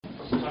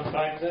Turn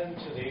back then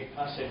to the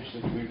passage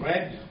that we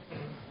read,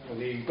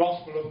 the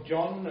Gospel of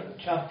John,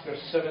 chapter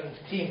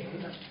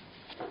 17,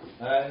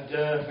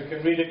 and we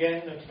can read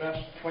again at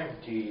verse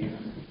 20.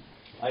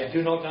 I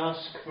do not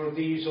ask for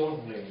these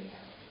only,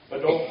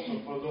 but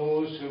also for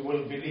those who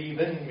will believe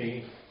in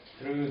me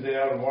through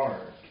their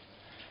word,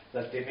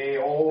 that they may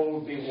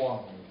all be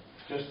one,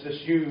 just as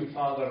you,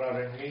 Father,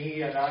 are in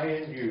me and I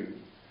in you,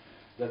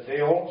 that they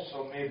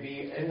also may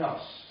be in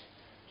us,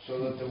 so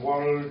that the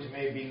world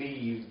may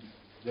believe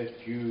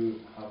that you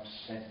have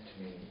sent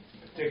me.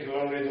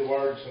 Particularly the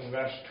words in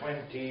verse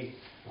 20,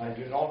 I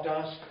do not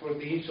ask for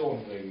these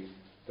only,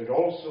 but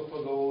also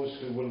for those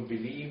who will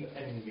believe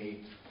in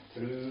me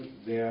through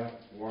their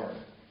word.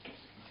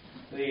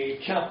 The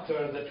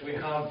chapter that we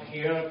have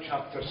here,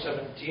 chapter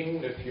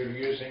 17, if you're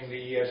using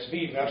the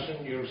ESV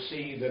version, you'll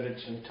see that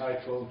it's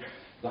entitled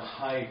The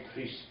High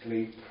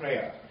Priestly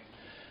Prayer.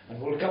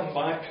 And we'll come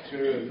back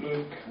to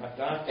look at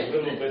that a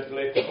little bit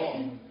later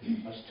on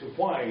as to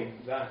why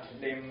that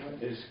name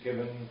is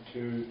given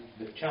to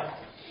the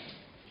chapter.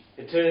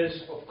 It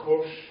is, of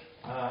course,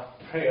 a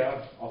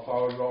prayer of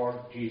our Lord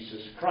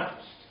Jesus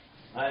Christ.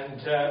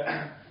 And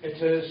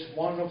it is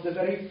one of the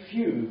very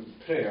few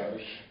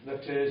prayers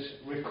that is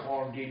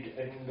recorded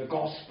in the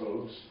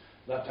Gospels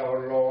that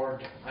our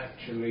Lord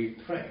actually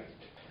prayed.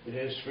 It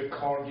is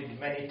recorded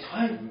many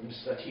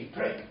times that he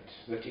prayed,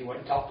 that he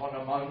went up on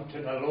a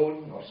mountain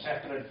alone or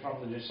separate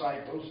from the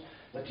disciples,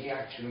 that he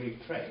actually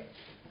prayed.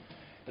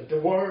 But the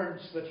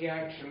words that he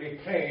actually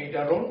prayed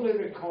are only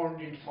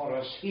recorded for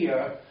us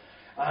here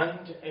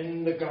and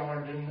in the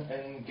garden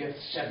in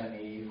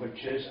Gethsemane,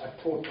 which is a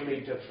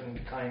totally different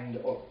kind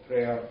of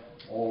prayer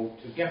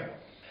altogether.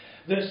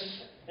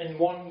 This, in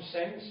one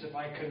sense, if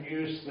I can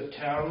use the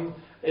term,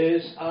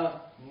 is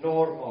a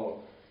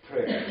normal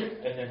prayer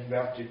in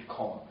inverted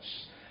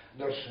commas.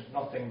 There's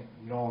nothing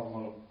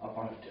normal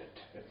about it,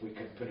 if we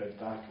can put it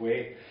that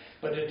way.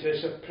 But it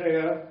is a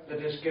prayer that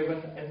is given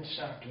in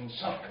certain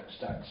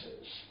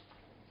circumstances.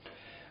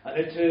 And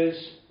it is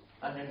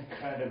an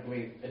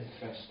incredibly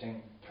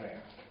interesting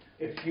prayer.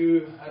 If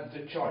you had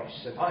the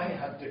choice, if I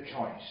had the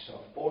choice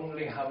of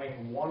only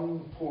having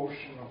one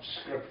portion of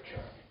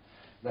Scripture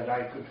that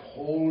I could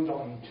hold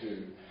on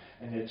to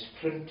in its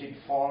printed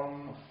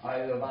form,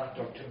 either that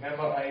or to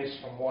memorize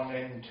from one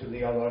end to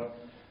the other,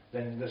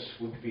 then this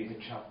would be the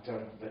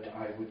chapter that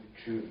I would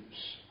choose.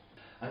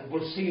 And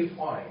we'll see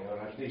why, or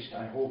at least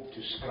I hope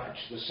to scratch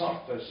the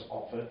surface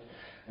of it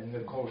in the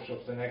course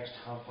of the next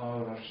half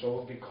hour or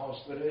so,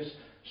 because there is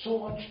so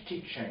much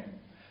teaching,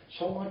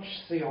 so much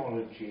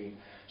theology,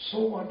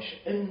 so much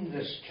in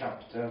this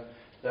chapter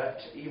that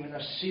even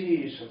a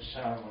series of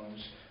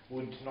sermons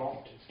would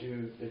not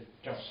do it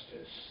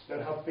justice.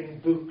 There have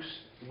been books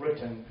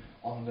written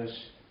on this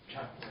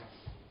chapter.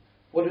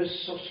 What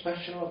is so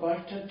special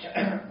about it?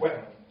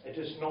 Well, it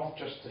is not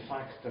just the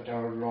fact that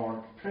our Lord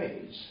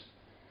prays,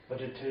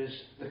 but it is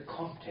the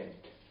content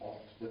of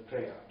the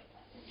prayer.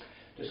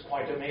 It is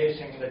quite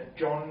amazing that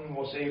John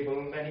was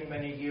able, many,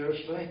 many years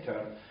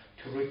later,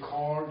 to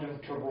record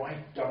and to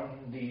write down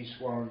these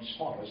words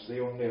for us.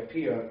 They only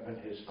appear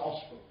in his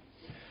Gospel.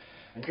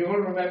 And you will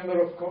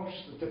remember, of course,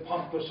 that the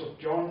purpose of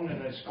John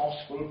in his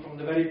Gospel from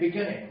the very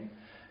beginning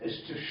is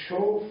to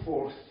show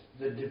forth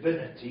the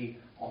divinity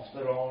of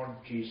the Lord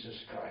Jesus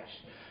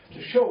Christ.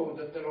 To show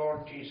that the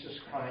Lord Jesus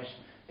Christ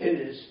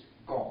is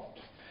God.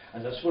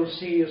 And as we'll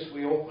see as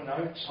we open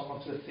out some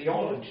of the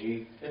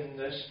theology in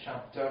this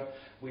chapter,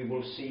 we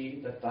will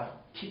see that that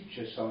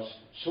teaches us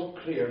so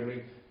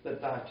clearly that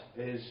that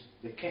is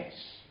the case.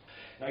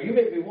 Now you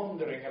may be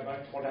wondering about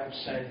what I've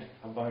said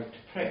about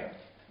prayer.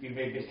 You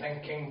may be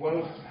thinking,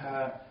 well,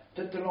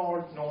 did the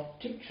Lord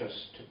not teach us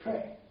to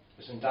pray?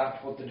 Isn't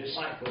that what the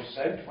disciples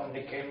said when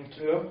they came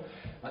to him?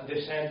 And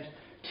they said,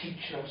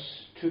 teach us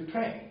to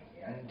pray.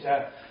 And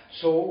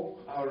so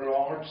our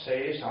Lord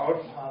says,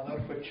 Our Father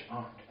which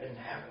art in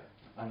heaven,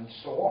 and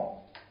so on.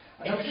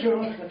 And I'm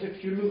sure that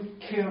if you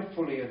look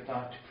carefully at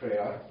that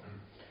prayer,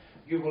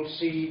 you will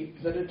see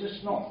that it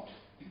is not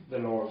the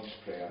Lord's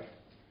Prayer.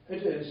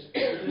 It is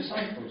the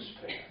disciples'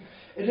 prayer.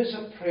 It is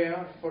a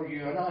prayer for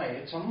you and I.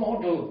 It's a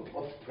model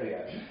of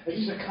prayer.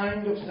 It's the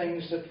kind of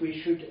things that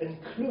we should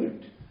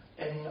include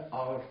in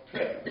our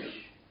prayers.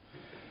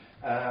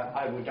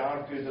 I would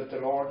argue that the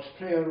Lord's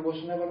Prayer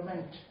was never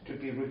meant to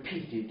be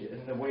repeated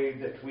in the way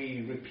that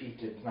we repeat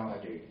it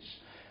nowadays,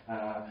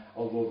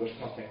 although there's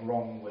nothing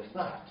wrong with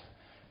that.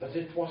 But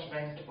it was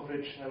meant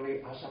originally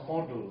as a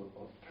model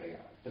of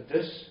prayer. But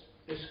this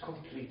is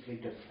completely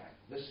different.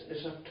 This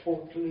is a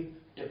totally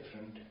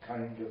different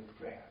kind of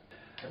prayer.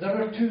 And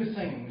there are two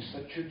things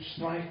that should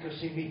strike us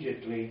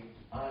immediately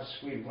as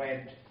we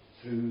read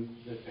through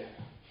the prayer.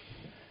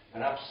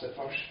 Perhaps the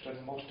first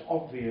and most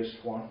obvious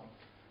one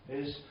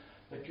is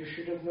that you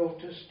should have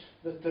noticed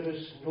that there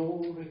is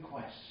no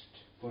request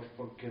for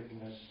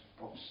forgiveness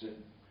of sin.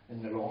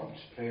 In the Lord's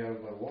Prayer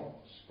there was,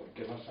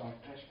 forgive us our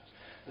trespasses.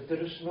 But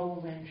there is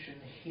no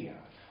mention here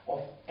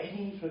of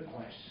any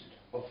request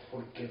of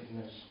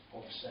forgiveness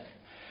of sin.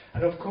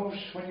 And of course,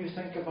 when you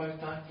think about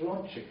that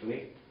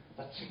logically,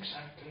 That's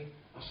exactly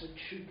as it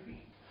should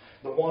be.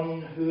 The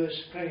one who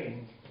is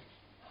praying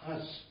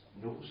has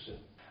no sin,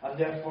 and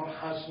therefore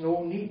has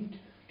no need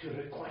to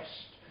request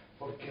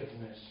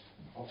forgiveness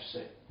of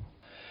sin.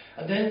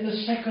 And then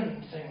the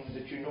second thing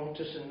that you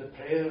notice in the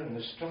prayer and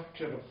the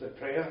structure of the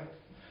prayer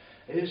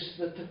is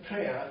that the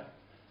prayer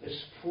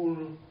is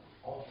full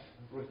of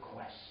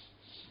requests.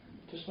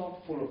 It is not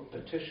full of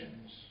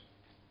petitions.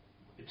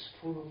 It's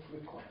full of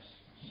requests.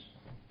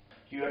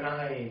 You and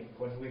I,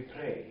 when we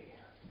pray,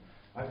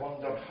 I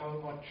wonder how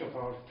much of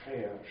our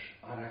prayers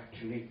are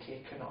actually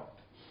taken up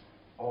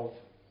of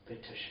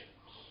petitions.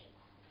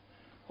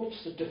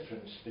 What's the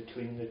difference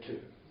between the two?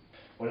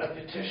 Well, a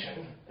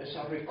petition is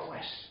a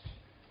request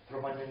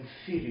from an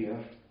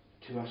inferior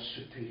to a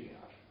superior.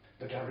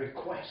 But a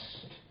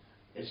request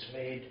is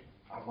made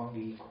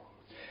among equals.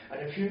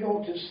 And if you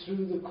notice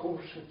through the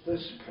course of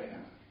this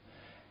prayer,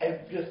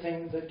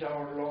 everything that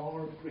our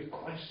Lord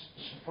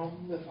requests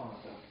from the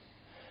Father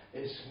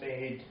is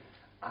made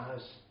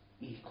as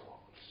equals.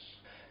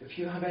 If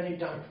you have any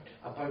doubt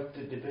about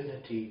the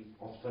divinity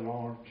of the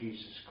Lord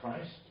Jesus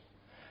Christ,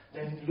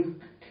 then look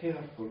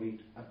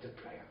carefully at the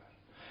prayer.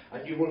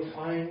 And you will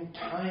find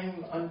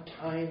time and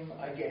time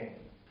again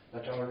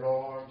that our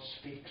Lord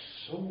speaks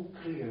so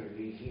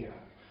clearly here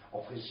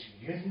of his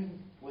union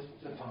with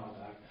the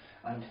Father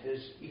and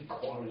his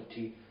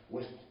equality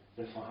with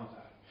the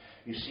Father.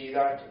 You see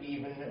that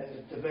even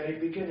at the very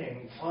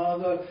beginning.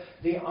 Father,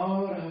 the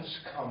hour has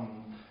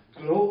come.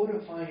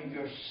 Glorify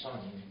your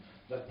Son,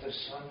 that the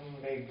Son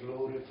may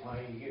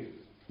glorify you.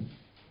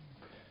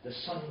 The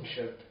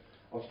sonship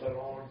of the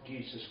Lord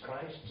Jesus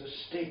Christ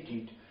is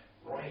stated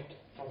right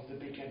from the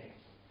beginning.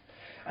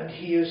 And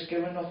he is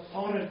given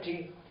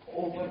authority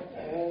over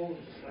all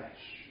flesh.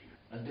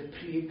 And the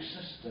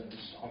pre-existence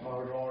of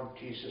our Lord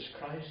Jesus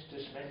Christ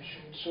is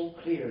mentioned so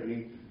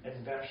clearly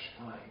in verse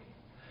 5.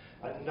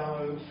 And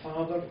now,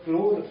 Father,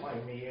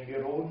 glorify me in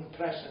your own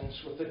presence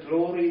with the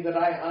glory that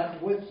I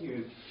had with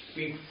you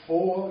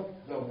before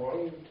the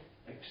world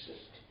existed.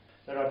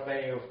 There are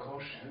many, of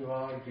course, who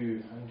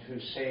argue and who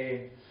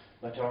say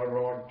that our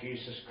Lord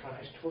Jesus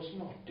Christ was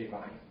not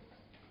divine,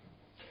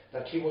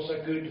 that he was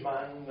a good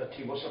man, that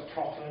he was a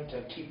prophet,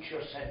 a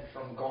teacher sent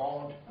from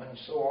God, and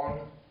so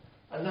on.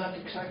 And that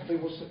exactly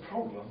was the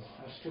problem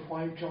as to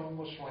why John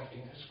was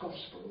writing his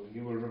Gospel.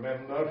 You will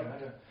remember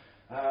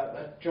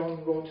that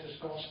John wrote his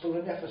Gospel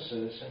in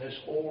Ephesus in his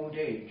old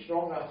age,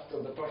 long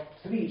after the first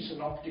 3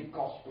 synoptic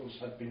Gospels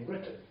had been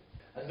written.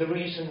 And the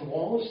reason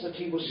was that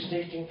he was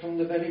stating from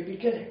the very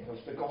beginning of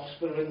the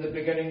Gospel, in the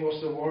beginning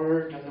was the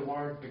Word, and the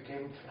Word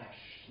became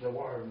flesh, the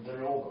Word, the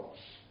Logos.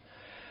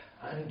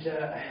 And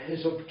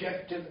his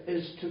objective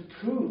is to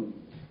prove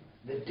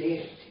the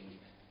deity,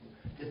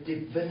 the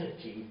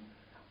divinity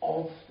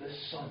of the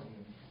Son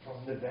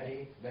from the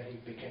very, very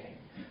beginning.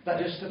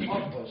 That is the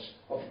purpose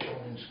of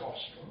John's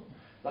Gospel.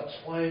 That's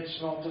why it's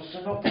not a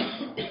synoptic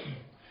gospel.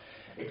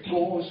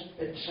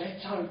 It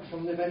sets out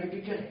from the very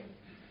beginning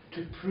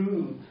to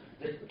prove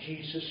that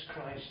Jesus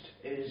Christ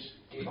is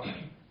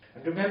divine.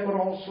 And remember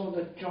also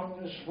that John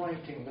is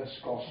writing this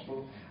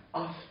Gospel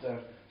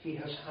after he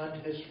has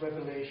had his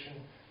revelation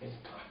in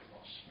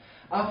Patmos,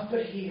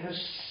 after he has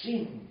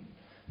seen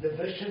the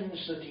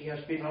visions that he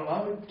has been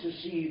allowed to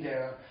see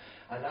there,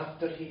 and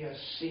after he has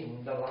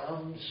seen the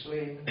Lamb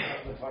slain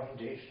on the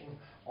foundation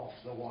of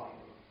the world.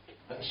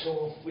 And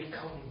so we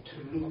come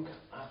to look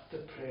at the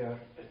prayer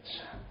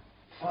itself.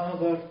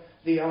 Father,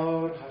 the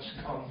hour has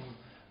come.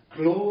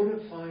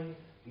 Glorify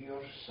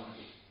your Son.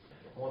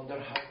 I wonder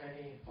how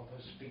many of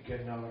us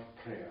begin our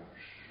prayers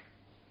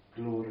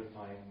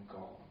glorifying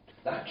God.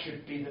 That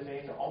should be the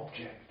main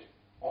object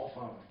of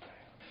our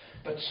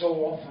prayer. But so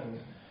often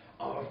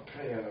our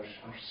prayers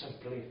are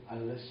simply a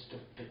list of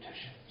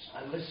petitions,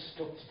 a list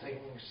of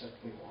things that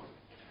we want.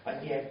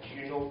 And yet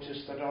you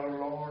notice that our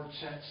Lord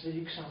sets the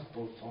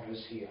example for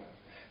us here,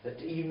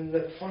 that even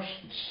the first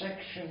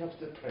section of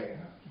the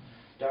prayer,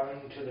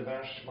 down to the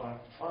verse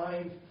mark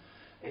 5,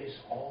 is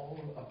all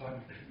about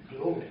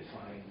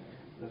glorifying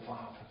the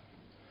Father.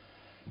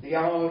 The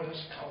hour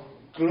has come.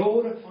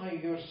 Glorify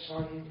your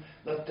Son,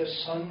 that the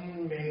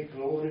Son may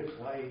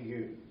glorify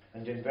you.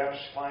 And in verse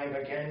 5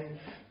 again,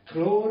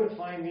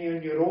 glorify me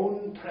in your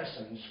own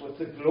presence with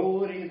the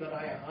glory that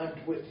I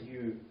had with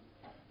you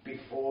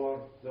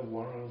before the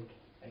world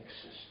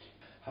existed.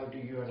 How do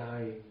you and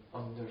I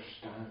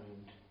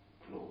understand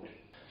glory?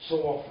 So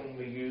often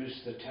we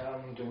use the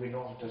term, do we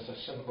not, as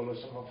a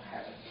symbolism of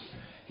heaven.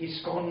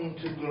 He's gone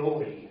to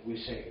glory, we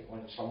say,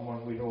 when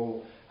someone we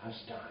know has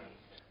died.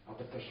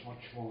 But there's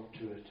much more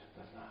to it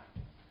than that.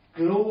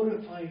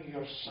 Glorify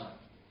your Son,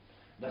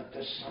 that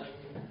the Son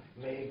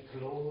may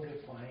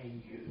glorify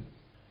you.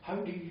 How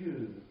do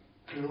you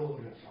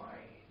glorify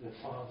the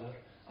Father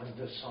and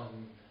the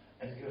Son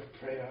in your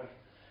prayer,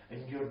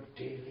 in your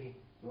daily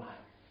life?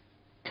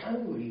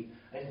 Can we,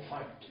 in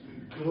fact,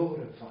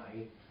 glorify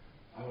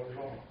our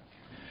Lord?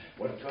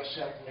 Well, to a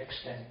certain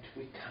extent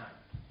we can.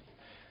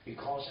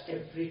 Because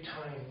every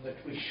time that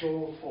we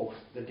show forth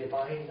the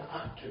divine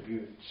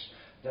attributes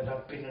that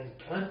have been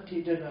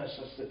implanted in us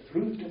as the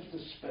fruit of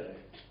the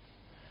Spirit,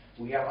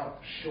 we are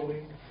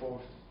showing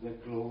forth the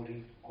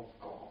glory of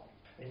God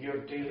in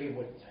your daily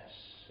witness,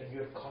 in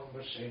your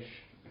conversation,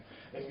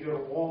 in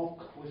your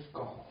walk with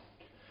God.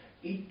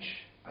 Each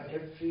and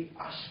every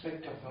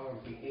aspect of our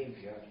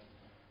behaviour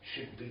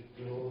should be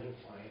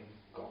glorifying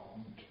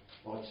God.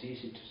 Well, it's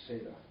easy to say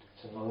that.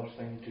 It's another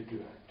thing to do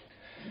it.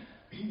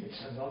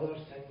 It's another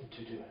thing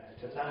to do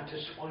it. And that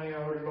is why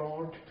our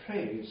Lord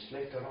prays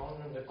later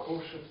on in the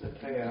course of the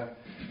prayer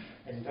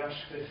in verse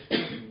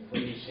 15,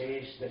 when he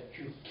says that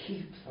you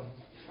keep them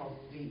from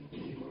the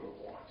evil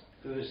one.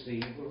 Who is the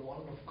evil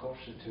one? Of course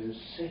it is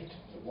Satan,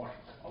 the work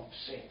of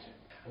Satan.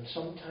 And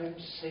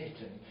sometimes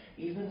Satan,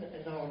 even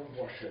in our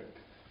worship,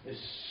 is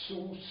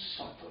so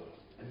subtle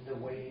in the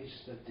ways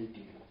that they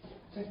deal.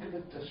 Think of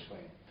it this way.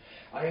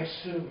 I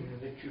assume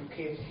that you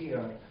came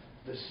here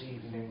this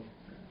evening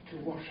to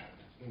worship.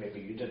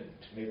 Maybe you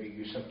didn't. Maybe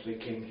you simply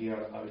came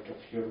here out of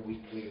your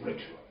weekly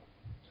ritual.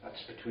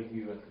 That's between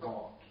you and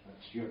God.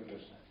 That's your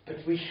business. But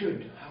we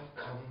should have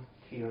come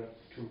here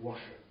to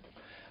worship.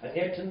 And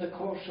yet in the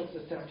course of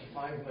the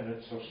 35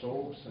 minutes or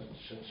so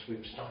since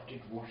we've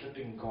started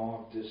worshipping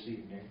God this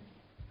evening,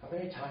 how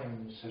many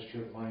times has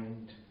your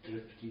mind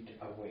drifted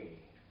away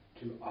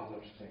to other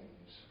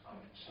things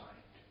outside?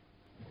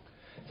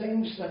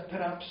 Things that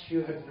perhaps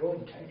you had no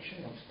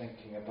intention of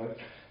thinking about,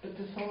 but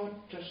the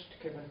thought just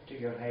came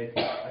into your head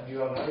and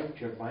you allowed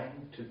your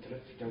mind to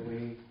drift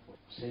away.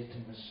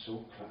 Satan is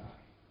so clever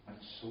and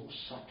so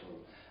subtle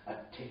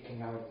at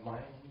taking our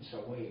minds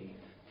away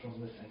from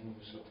the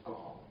things of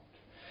God.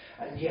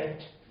 And yet,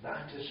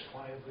 that is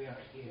why we are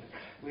here.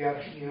 We are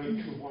here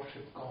to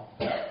worship God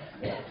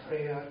in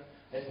prayer,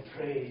 in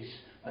praise,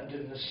 and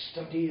in the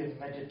study and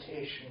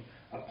meditation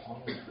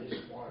upon His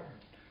Word.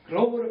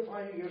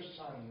 Glorify your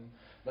Son,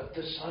 that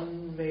the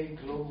Son may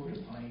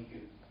glorify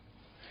you.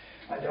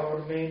 And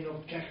our main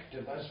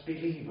objective as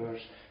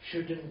believers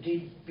should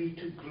indeed be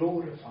to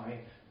glorify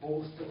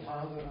both the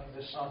Father and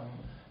the Son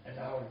in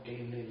our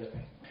daily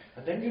living.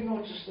 And then you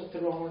notice that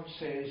the Lord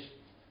says,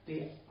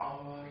 the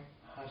hour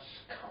has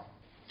come.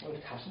 Well,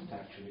 it hasn't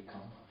actually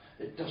come.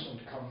 It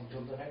doesn't come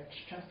until the next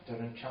chapter,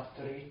 in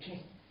chapter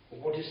 18.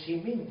 What does he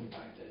mean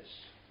by this?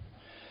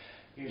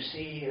 You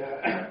see,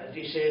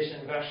 he says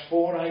in verse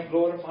 4, I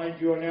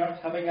glorified you on earth,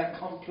 having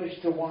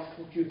accomplished the work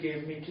that you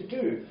gave me to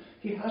do.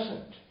 He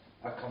hasn't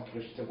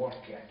accomplished the work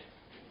yet.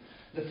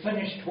 The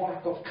finished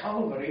work of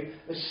Calvary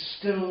is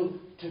still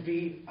to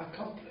be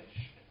accomplished.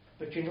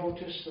 But you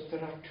notice that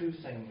there are two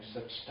things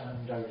that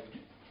stand out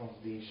from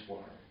these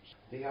words.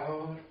 The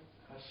hour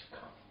has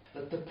come.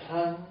 That the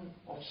plan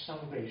of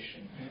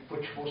salvation,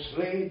 which was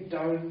laid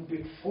down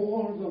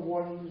before the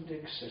world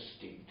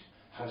existed,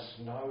 has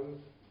now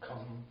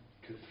come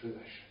to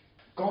fruition.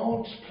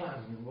 God's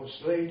plan was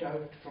laid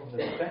out from the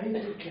very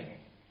beginning,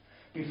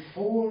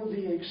 before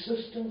the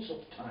existence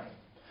of time,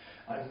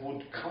 and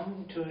would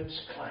come to its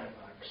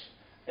climax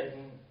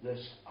in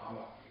this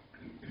hour.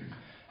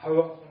 How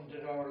often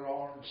did our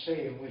Lord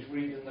say, and we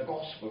read in the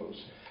Gospels,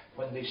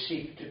 when they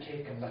seek to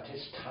take him, that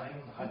his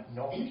time had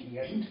not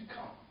yet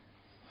come.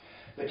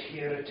 But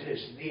here it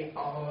is, the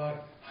hour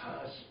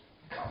has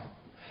come.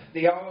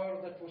 The hour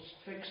that was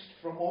fixed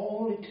from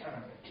all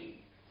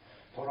eternity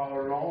for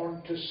our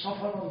Lord to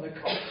suffer on the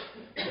cross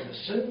for the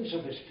sins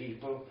of his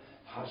people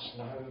has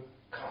now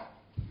come.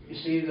 You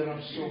see, there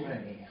are so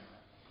many,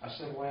 as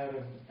there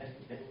were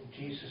in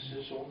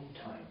Jesus' own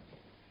time,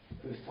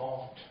 who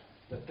thought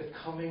that the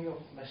coming of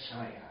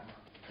Messiah,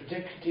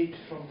 predicted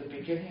from the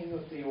beginning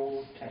of the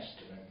Old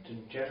Testament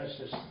in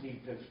Genesis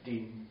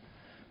 3:15,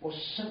 was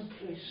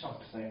simply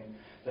something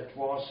that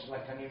was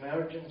like an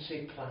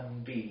emergency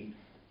plan B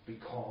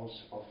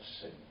because of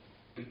sin,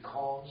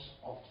 because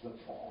of the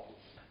fall.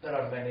 There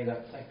are many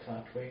that think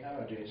that way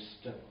nowadays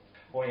still.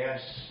 Oh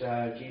yes,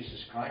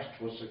 Jesus Christ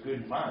was a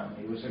good man,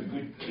 he was a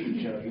good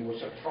teacher, he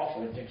was a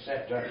prophet,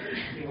 etc.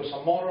 He was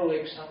a moral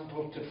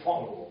example to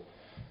follow.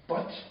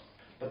 But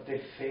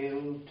they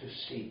failed to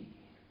see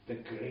the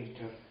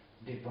greater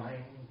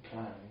divine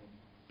plan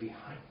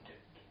behind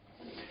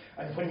it.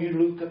 And when you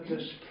look at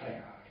this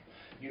prayer,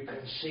 you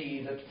can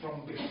see that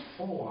from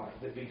before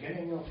the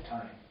beginning of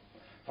time,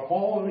 from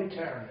all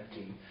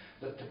eternity,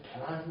 that the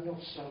plan of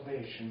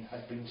salvation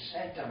had been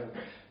set out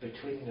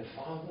between the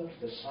Father,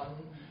 the Son,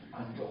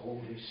 and the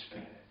Holy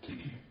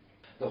Spirit.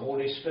 The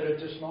Holy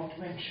Spirit is not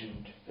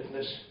mentioned in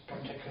this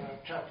particular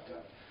chapter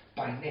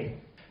by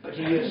name, but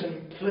he is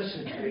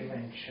implicitly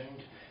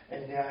mentioned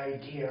in the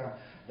idea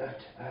that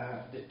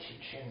the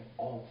teaching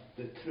of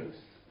the truth.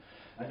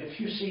 And if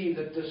you see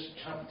that this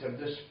chapter,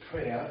 this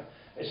prayer,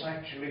 is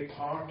actually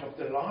part of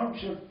the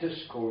larger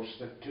discourse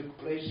that took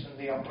place in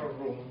the upper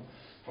room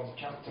from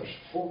chapters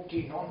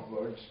 14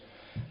 onwards,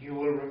 you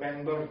will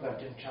remember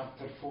that in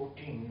chapter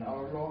 14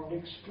 our Lord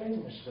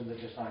explains to the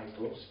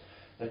disciples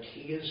that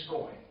he is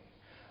going.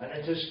 And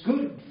it is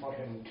good for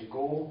him to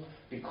go,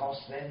 because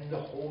then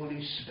the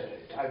Holy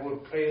Spirit, I will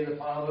pray the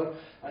Father,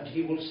 and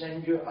he will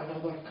send you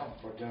another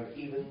comforter,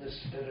 even the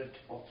Spirit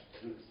of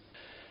truth.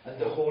 And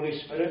the Holy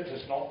Spirit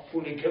is not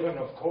fully given,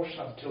 of course,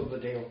 until the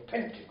day of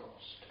Pentecost.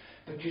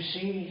 But you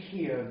see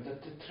here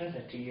that the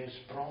Trinity is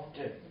brought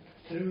in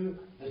through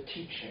the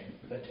teaching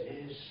that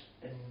is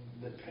in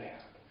the prayer.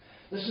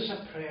 This is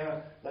a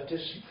prayer that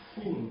is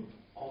full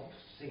of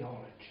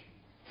theology.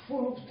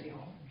 Full of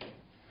theology.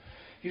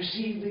 You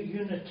see the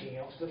unity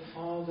of the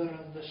Father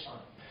and the Son.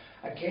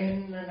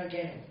 Again and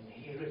again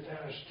he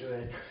refers to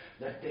it,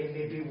 that they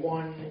may be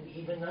one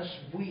even as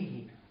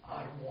we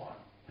are one.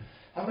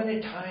 How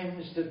many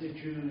times did the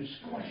Jews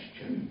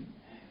question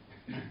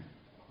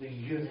the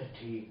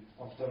unity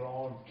of the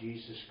Lord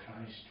Jesus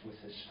Christ with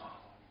his Father?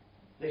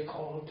 They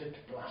called it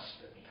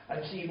blasphemy.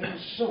 And even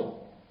so,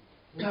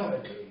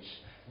 nowadays,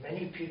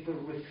 many people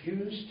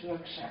refuse to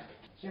accept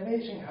it. It's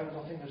amazing how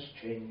nothing has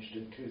changed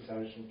in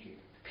 2,000 years.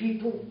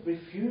 People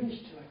refuse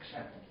to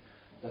accept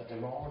that the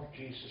Lord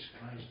Jesus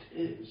Christ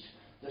is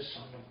the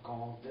Son of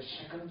God, the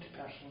second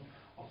person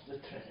of the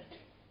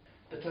Trinity.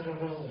 But there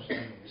are other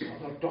things,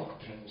 other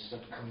doctrines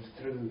that come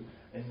through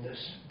in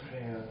this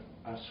prayer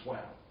as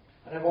well.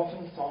 And I've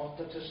often thought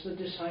that as the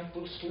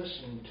disciples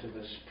listened to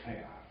this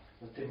prayer,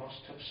 that they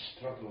must have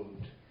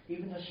struggled,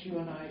 even as you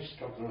and I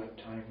struggle at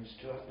times,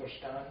 to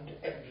understand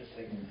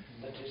everything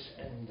that is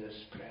in this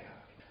prayer.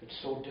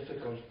 It's so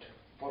difficult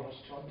for us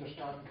to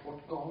understand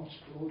what God's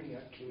glory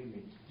actually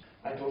means.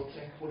 I don't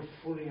think we'll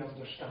fully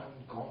understand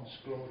God's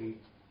glory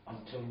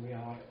until we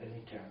are in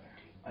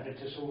eternity. And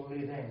it is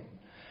only then,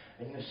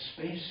 in the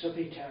space of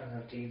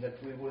eternity, that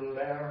we will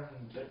learn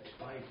bit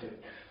by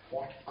bit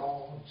what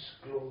God's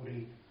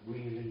glory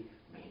really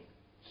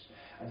means,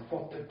 and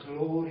what the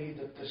glory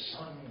that the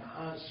Son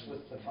has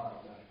with the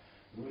Father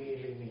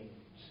really means.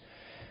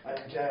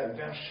 And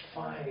verse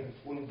 5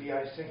 will be,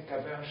 I think,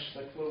 a verse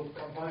that will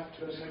come back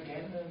to us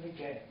again and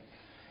again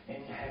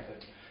in heaven.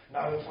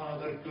 Now,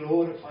 Father,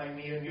 glorify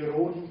me in your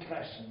own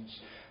presence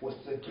with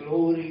the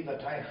glory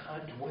that I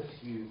had with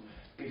you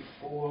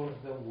before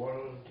the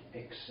world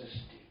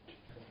existed.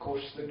 Of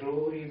course, the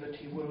glory that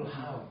he will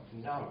have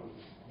now,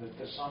 that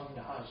the Son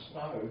has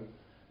now,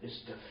 is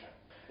different.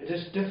 It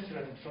is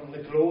different from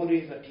the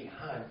glory that he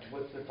had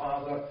with the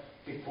Father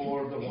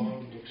before the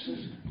world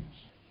existed.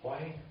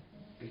 Why?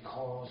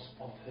 Because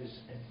of his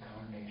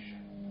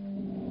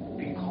incarnation.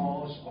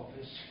 Because of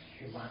his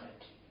humanity.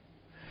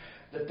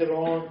 That the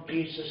Lord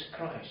Jesus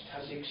Christ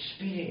has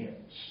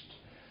experienced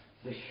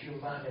the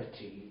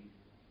humanity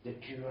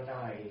that you and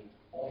I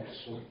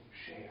also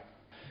share.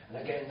 And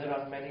again, there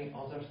are many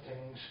other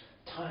things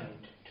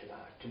tied to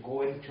that. To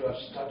go into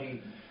a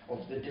study of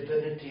the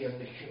divinity and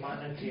the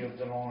humanity of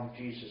the Lord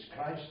Jesus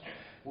Christ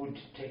would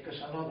take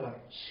us another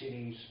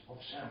series of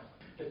sermons.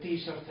 But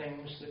these are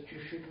things that you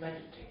should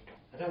meditate on.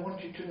 And I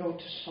want you to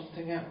notice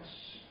something else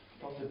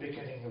from the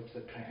beginning of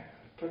the prayer,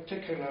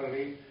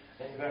 particularly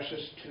in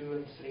verses 2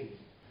 and 3.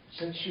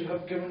 Since you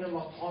have given him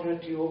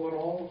authority over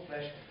all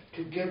flesh,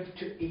 to give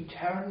to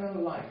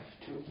eternal life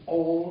to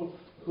all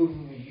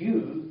whom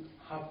you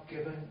have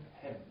given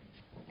him.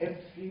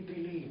 Every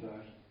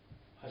believer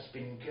has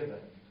been given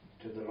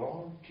to the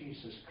Lord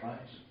Jesus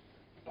Christ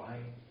by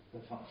the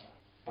Father.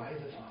 By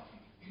the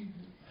Father.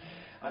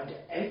 And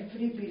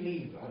every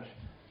believer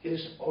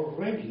is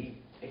already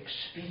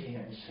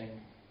experiencing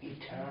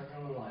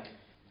eternal life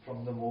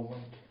from the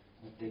moment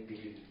that they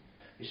believe.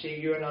 You see,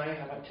 you and I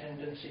have a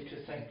tendency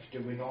to think,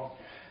 do we not,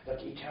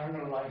 that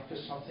eternal life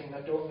is something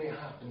that only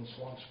happens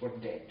once we're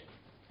dead.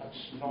 That's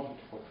not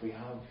what we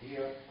have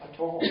here at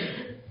all.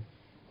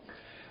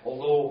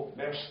 Although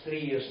verse 3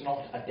 is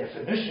not a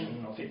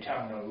definition of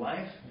eternal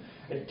life,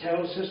 it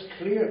tells us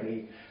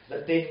clearly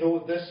that they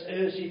know this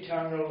is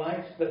eternal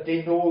life, that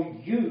they know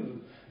you,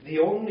 the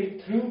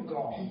only true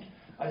God,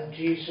 and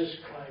Jesus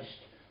Christ,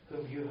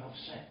 whom you have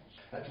sent.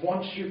 That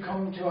once you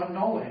come to a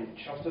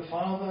knowledge of the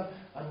Father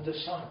and the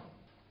Son,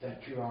 that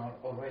you are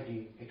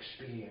already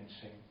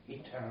experiencing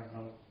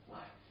eternal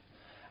life,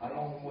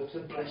 along with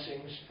the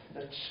blessings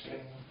that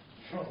spring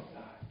from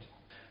that.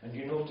 And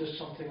you notice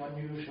something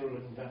unusual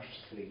in verse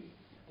 3.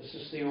 This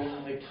is the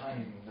only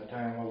time that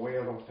I am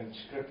aware of in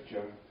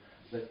Scripture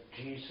that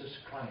Jesus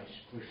Christ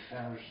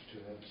refers to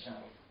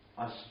himself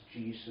as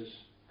Jesus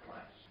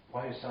Christ.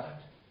 Why is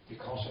that?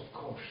 Because, of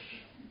course,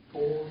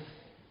 both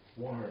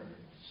words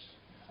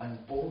and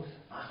both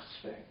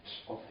aspects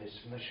of his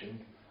mission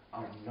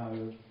are now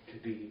to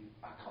be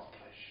accomplished.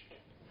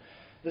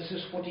 This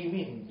is what he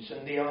means.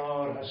 And the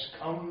hour has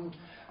come.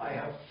 I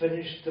have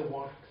finished the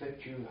work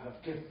that you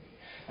have given me.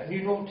 And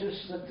you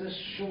notice that this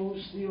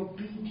shows the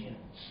obedience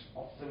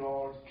of the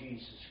Lord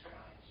Jesus Christ.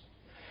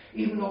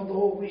 Even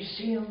although we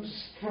see him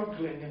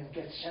struggling in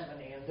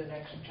Gethsemane in the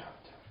next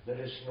chapter,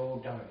 there is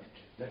no doubt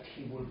that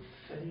he will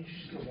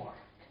finish the work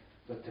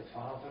that the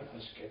Father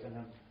has given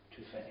him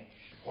to finish.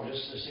 What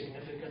is the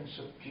significance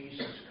of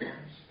Jesus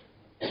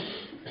Christ?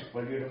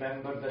 Well, you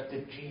remember that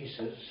the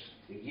Jesus,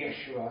 the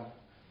Yeshua,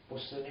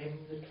 was the name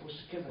that was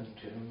given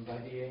to him by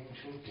the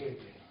angel Gabriel,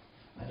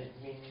 and it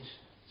means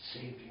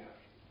Saviour.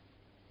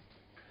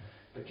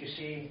 But you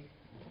see,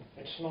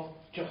 it's not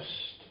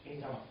just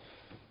enough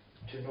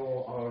to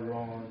know our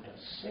Lord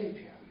as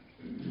Saviour.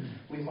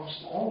 we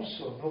must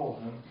also know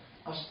him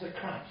as the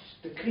Christ,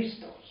 the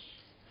Christos,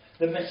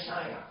 the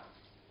Messiah,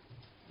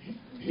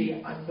 the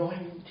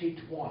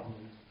anointed one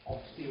of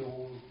the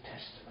Old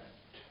Testament.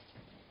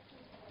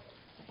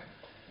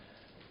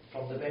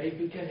 From the very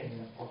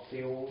beginning of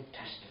the Old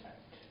Testament,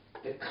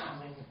 the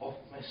coming of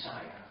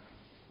Messiah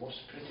was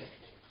predicted.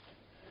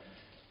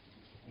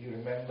 You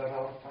remember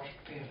our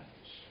first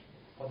parents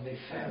when they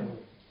fell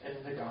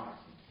in the garden,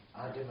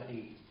 Adam and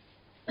Eve.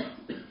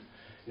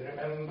 You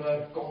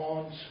remember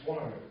God's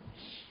words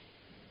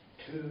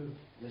to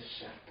the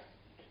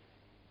serpent,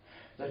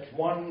 that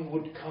one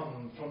would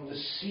come from the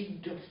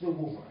seed of the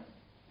woman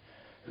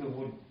who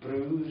would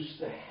bruise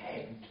the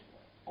head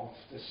of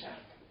the serpent.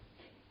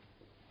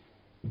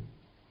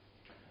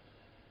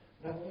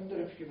 Now I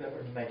wonder if you've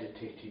ever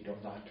meditated on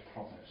that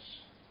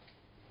promise.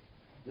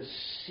 The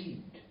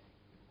seed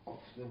of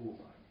the woman.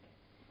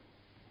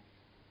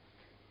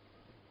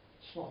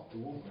 It's not the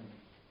woman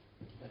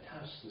that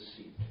has the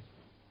seed.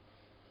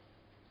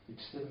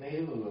 It's the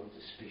male of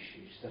the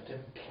species that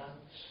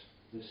implants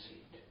the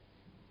seed.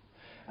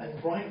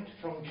 And right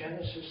from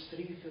Genesis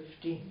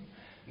 3:15,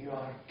 you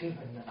are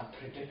given a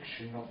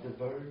prediction of the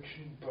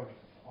virgin birth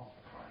of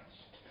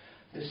Christ.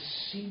 The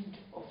seed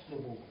of the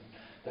woman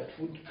that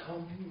would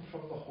come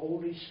from the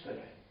Holy Spirit.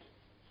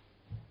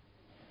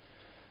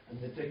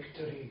 And the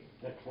victory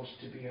that was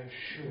to be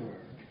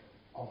assured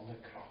on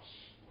the cross.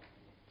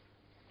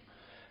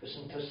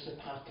 Isn't this the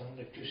pattern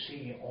that you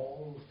see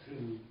all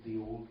through the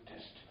Old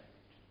Testament?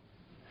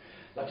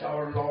 That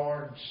our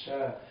Lord's,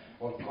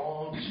 or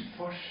God's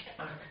first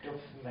act of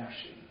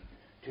mercy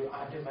to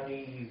Adam and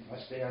Eve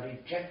as they are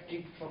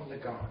ejected from the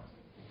garden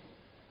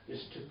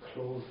is to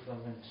clothe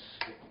them in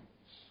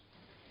skins,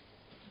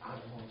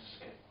 animal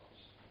skins.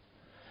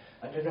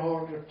 And in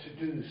order to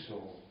do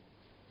so,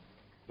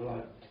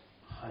 blood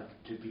had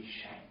to be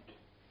shed.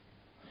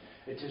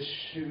 It is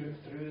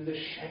through the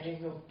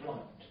shedding of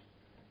blood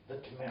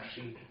that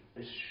mercy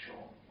is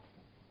shown.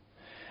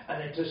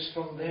 And it is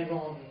from then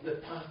on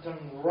the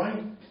pattern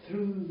right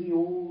through the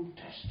Old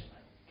Testament.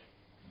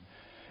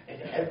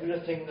 In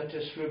everything that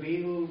is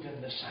revealed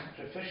in the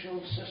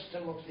sacrificial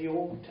system of the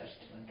Old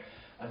Testament,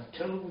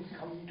 until we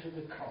come to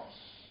the cross,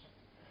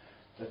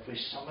 that we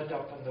sum it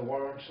up in the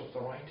words of the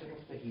writer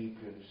of the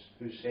Hebrews,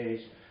 who says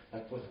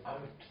that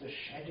without the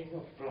shedding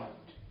of blood,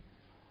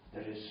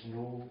 there is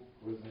no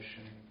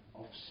remission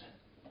of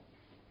sin.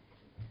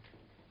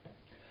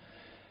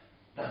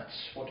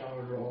 That's what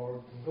our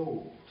Lord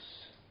knows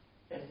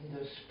in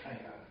this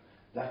prayer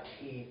that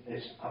he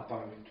is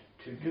about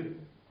to do.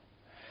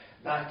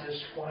 That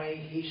is why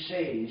he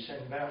says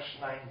in verse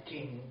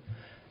 19,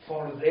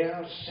 "For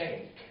their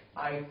sake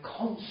I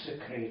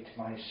consecrate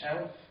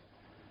myself,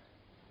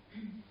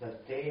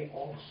 that they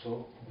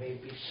also may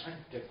be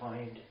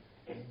sanctified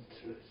in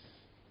truth."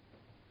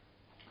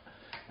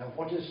 Now,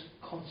 what does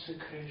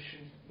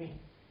consecration mean?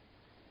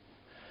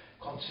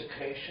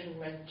 Consecration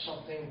meant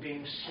something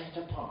being set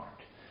apart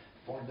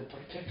for the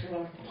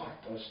particular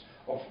purpose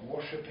of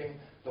worshipping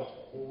the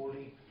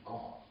holy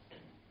God.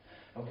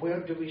 And where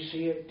do we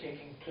see it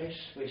taking place?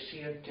 We see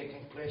it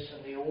taking place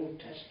in the Old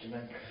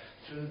Testament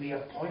through the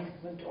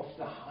appointment of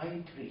the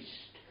high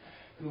priest,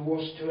 who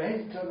was to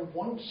enter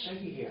once a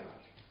year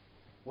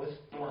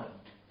with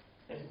blood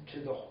into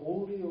the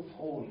Holy of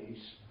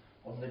Holies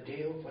on the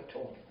Day of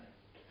Atonement,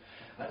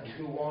 and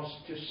who was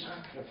to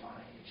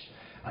sacrifice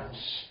and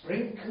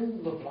sprinkle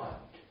the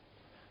blood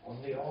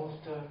on the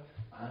altar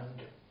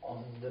and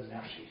on the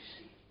mercy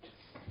seat.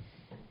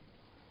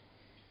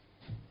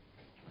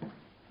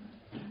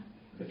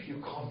 If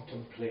you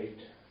contemplate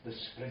the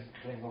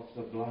sprinkling of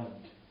the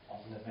blood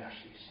on the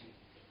mercy seat,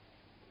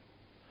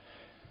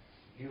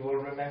 you will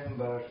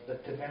remember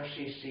that the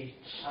mercy seat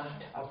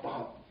sat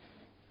above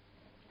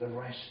the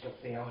rest of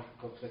the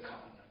Ark of the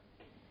Covenant.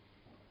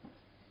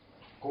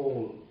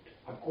 Gold,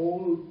 a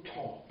gold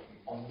top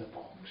on the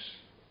box.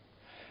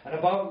 And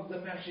above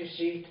the mercy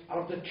seat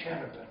are the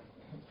cherubim,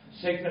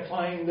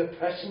 signifying the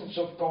presence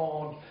of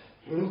God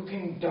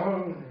looking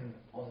down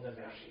on the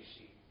mercy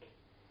seat.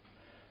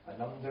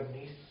 And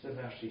underneath the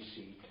mercy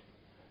seat,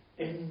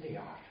 in the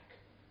ark,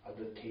 are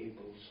the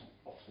tables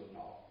of the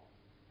law.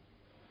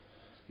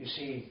 You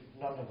see,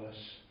 none of us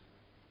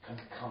can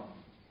come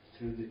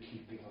through the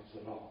keeping of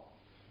the law.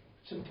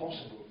 It's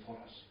impossible for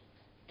us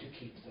to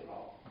keep the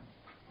law,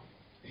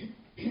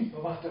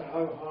 no matter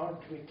how hard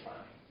we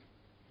try.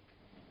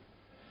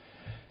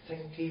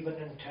 Think even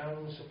in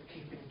terms of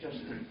keeping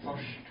just the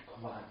first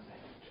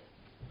commandment.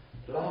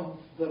 Love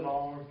the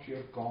Lord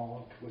your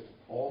God with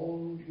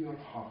all your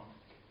heart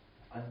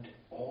and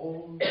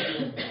all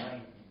your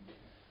mind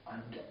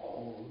and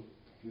all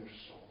your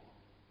soul.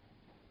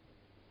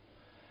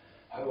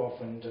 How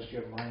often does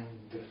your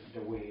mind drift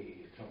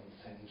away from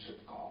the things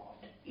of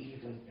God,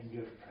 even in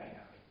your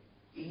prayer,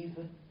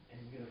 even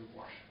in your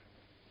worship?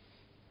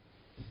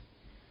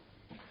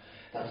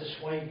 That is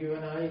why you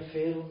and I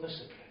fail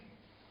miserably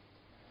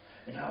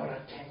in our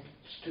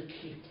attempts to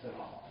keep the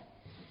law.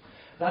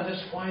 That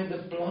is why the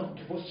blood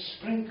was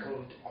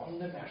sprinkled on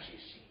the mercy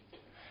seat,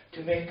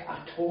 to make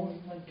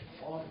atonement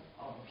for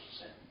our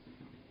sin.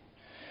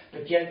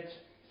 But yet,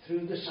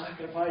 through the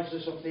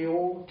sacrifices of the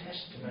Old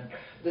Testament,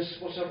 this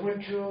was a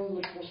ritual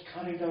that was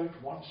carried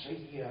out once a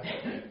year,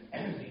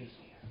 every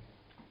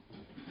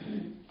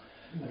year.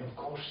 And of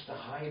course, the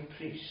high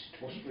priest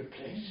was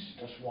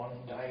replaced. As one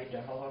died,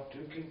 another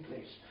took in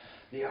place.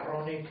 The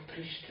Aaronic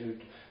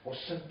priesthood was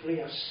simply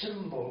a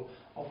symbol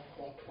of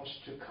what was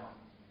to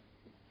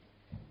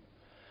come.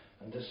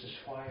 And this is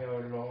why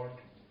our Lord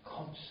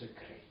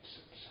consecrates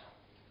himself.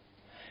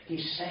 He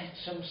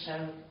sets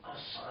himself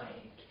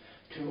aside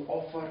to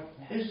offer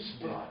his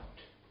blood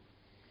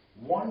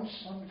once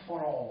and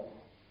for all,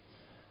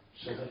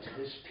 so that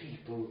his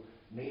people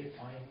may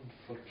find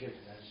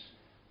forgiveness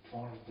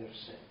for their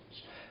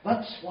sins.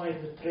 That's why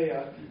the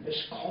prayer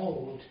is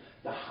called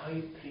the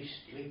high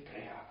priestly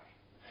prayer.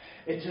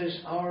 It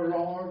is our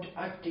Lord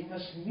acting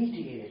as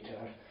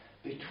mediator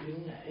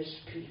between his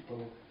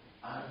people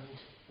and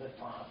the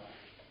Father.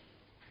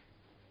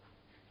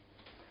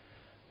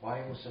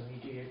 Why was a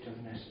mediator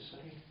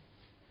necessary?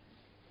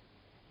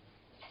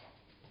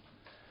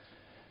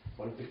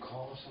 Well,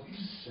 because of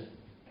sin.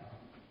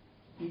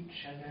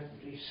 Each and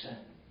every sin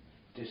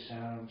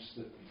deserves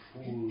the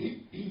full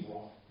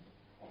wrath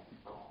of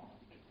God.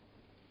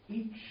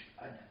 Each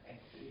and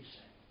every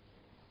sin.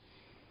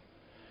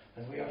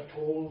 And we are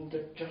told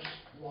that just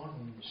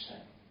one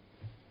sin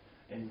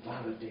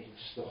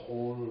invalidates the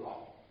whole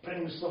law,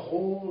 brings the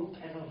whole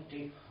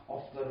penalty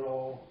of the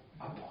law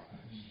upon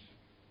us.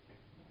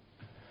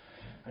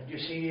 And you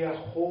see, a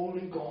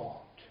holy God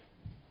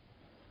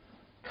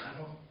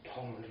cannot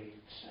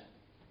tolerate sin.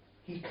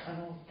 He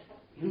cannot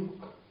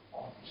look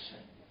on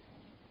sin.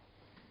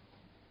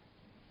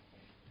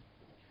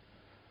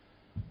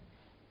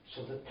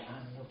 So the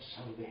plan of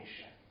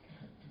salvation,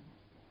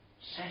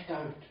 set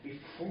out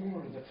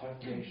before the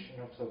foundation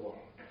of the world,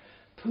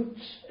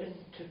 puts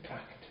into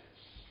practice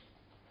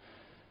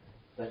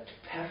that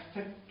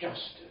perfect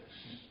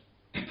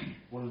justice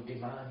will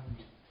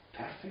demand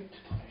perfect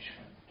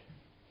punishment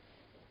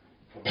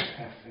from a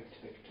perfect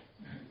victim.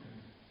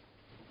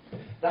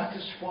 That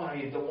is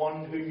why the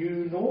one who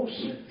knew no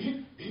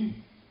sin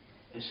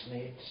is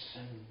made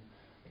sin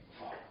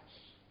for us.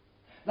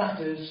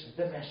 That is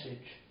the message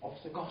of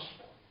the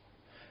gospel.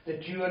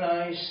 That you and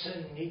I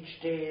sin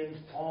each day in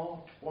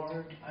thought,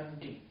 word and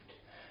deed.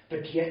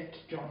 But yet,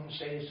 John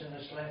says in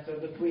his letter,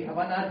 that we have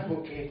an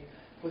advocate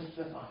with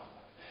the Father.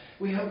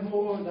 We have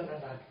more than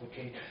an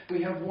advocate.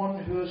 We have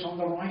one who is on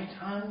the right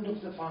hand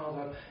of the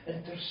Father,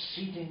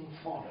 interceding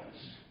for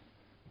us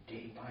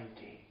day by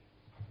day.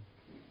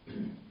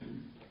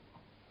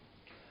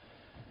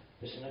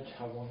 Isn't it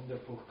a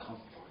wonderful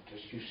comfort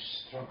as you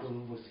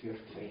struggle with your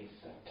faith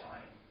at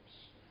times,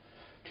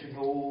 to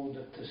know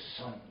that the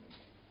Son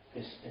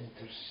is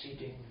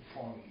interceding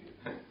for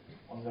you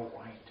on the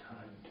right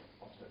hand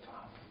of the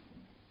Father?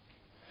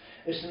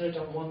 Isn't it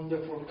a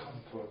wonderful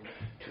comfort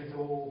to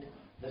know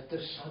that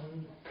the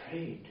Son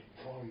prayed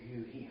for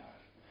you here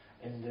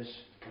in this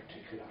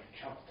particular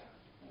chapter?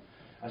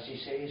 As he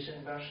says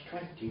in verse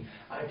 20,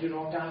 I do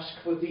not ask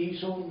for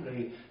these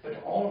only,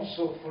 but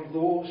also for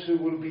those who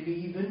will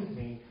believe in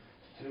me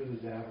through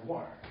their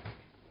word.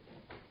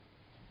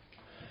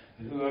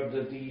 Who are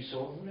the these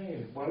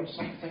only? Well,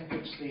 some think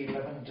it's the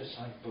 11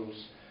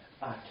 disciples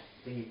at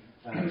the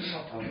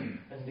supper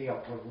in the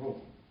upper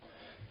room.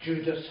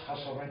 Judas has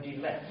already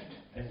left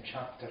in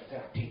chapter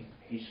 13.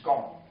 He's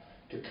gone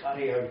to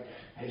carry out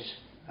his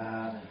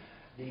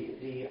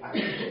the act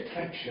of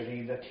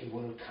treachery that he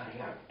will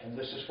carry out. And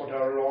this is what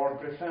our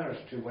Lord refers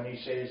to when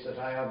he says that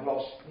I have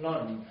lost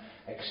none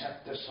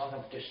except the son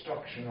of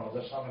destruction, or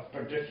the son of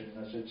perdition,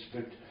 as it's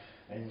put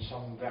in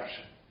some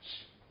versions.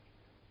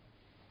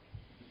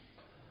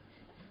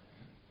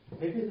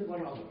 Maybe there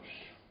were others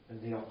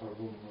in the upper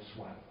room as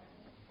well.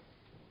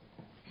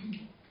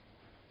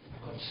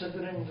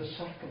 Considering the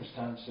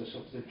circumstances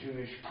of the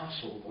Jewish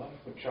Passover,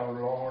 which our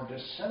Lord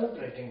is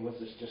celebrating with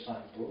his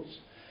disciples,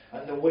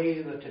 and the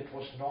way that it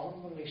was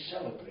normally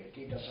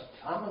celebrated as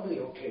a family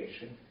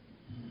occasion,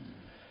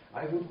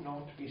 I would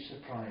not be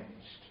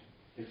surprised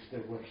if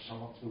there were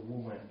some of the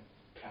women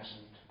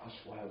present as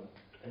well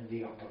in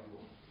the upper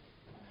room.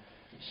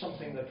 It's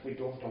something that we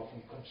don't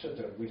often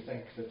consider. We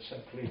think that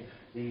simply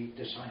the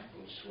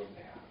disciples were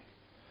there.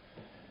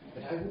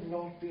 But I would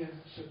not be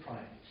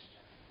surprised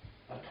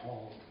at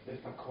all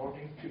if,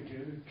 according to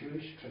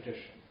Jewish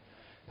tradition,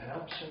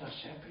 perhaps in a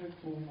separate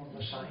room on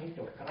the side,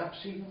 or perhaps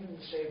even in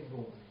the same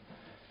room,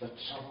 that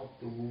some of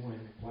the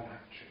women were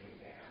actually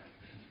there.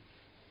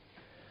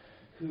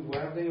 Who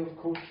were they, of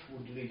course,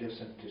 would lead us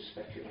into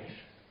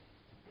speculation.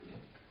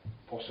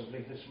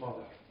 Possibly his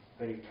mother.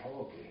 Very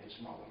probably his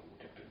mother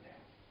would have been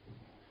there.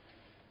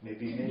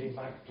 Maybe Mary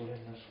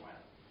Magdalene as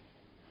well.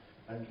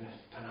 And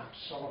perhaps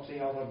some of the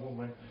other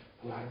women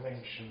who are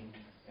mentioned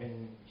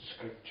in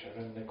Scripture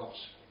and the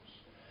Gospels.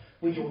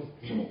 We don't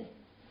know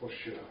for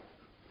sure.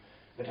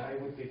 But I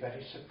would be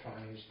very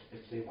surprised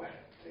if they weren't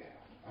there.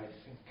 I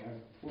think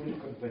I'm fully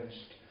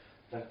convinced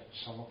that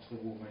some of the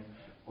women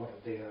were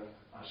there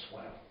as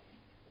well.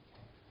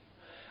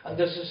 And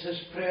this is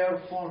his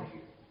prayer for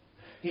you.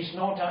 He's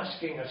not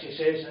asking, as he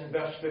says in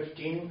verse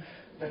 15,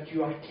 that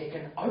you are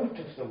taken out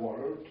of the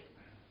world,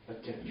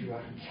 but that you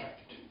are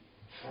kept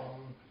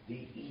from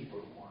the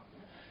evil one.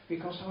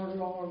 Because our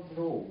Lord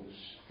knows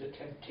the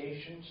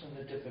temptations and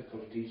the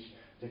difficulties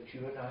that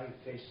you and I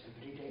face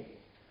every day.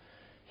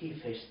 He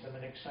faced them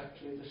in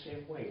exactly the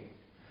same way,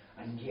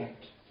 and yet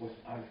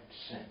without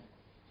sin.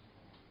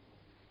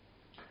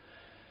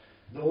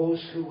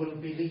 Those who will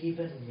believe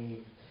in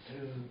me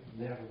through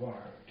their word.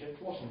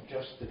 It wasn't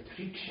just the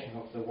preaching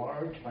of the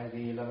word by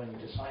the 11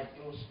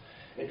 disciples.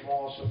 It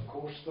was, of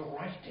course, the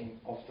writing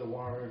of the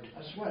word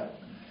as well.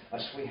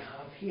 As we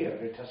have here,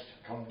 it has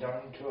come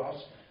down to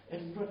us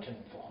in written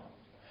form.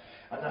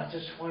 And that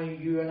is why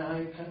you and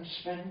I can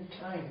spend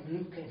time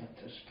looking at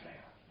this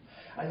prayer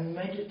and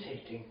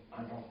meditating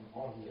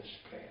on this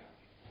prayer.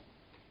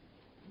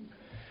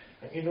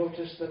 And you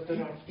notice that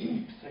there are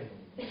 8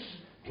 things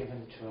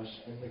given to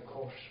us in the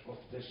course of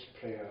this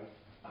prayer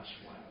as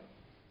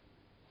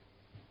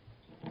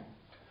well.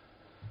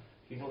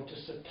 You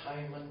notice that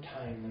time and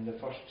time in the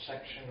first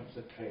section of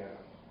the prayer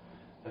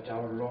that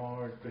our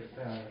Lord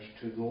refers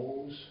to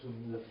those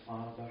whom the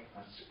Father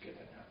has given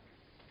him.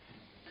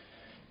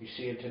 You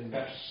see it in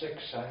verse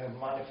 6, I have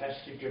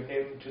manifested your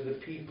name to the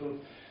people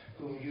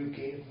whom you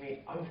gave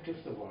me out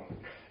of the world.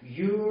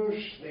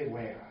 Yours they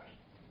were,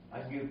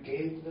 and you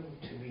gave them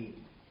to me,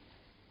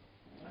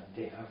 and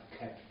they have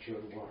kept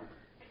your word.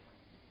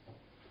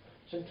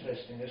 It's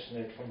interesting, isn't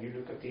it, when you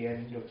look at the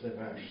end of the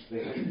verse,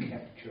 they have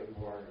kept your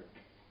word.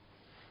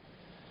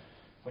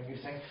 When you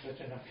think that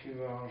in a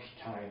few hours'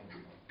 time,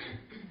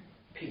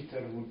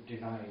 Peter would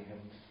deny him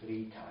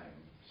 3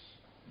 times,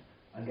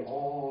 and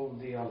all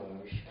the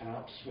others,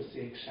 perhaps with the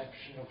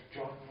exception of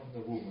John and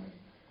the woman,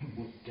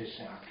 would desert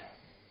him.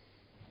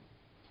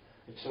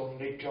 It's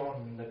only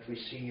John that we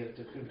see at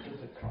the foot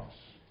of the cross.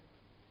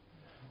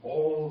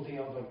 All the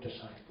other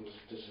disciples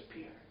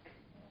disappeared.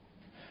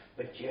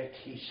 But yet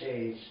he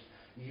says,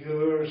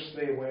 yours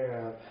they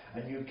were,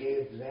 and you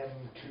gave them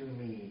to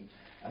me,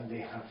 and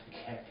they have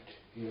kept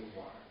your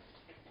word.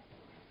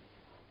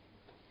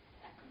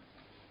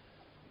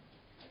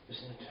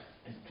 Isn't it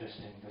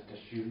interesting that as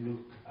you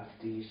look at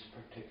these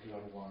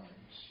particular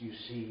words, you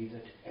see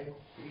that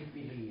every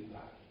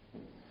believer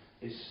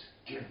is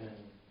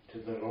given to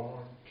the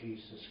Lord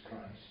Jesus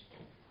Christ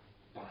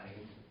by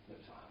the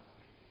Father.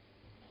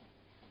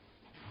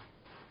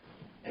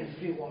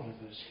 Every one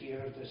of us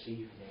here this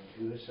evening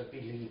who is a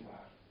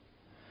believer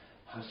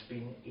has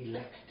been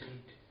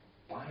elected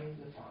by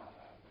the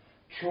Father,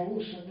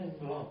 chosen in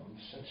love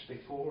since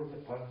before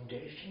the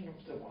foundation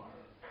of the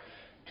world,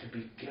 to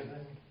be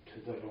given to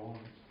the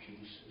Lord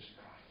Jesus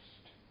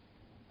Christ.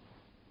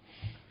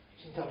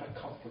 Isn't that a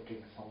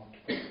comforting thought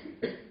for you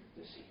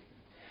this evening?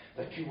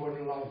 That you were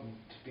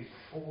loved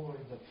before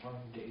the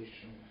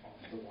foundation of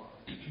the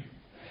world.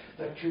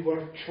 That you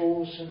were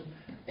chosen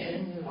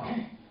in love.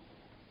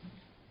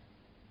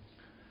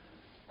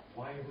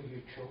 Why were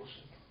you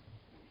chosen?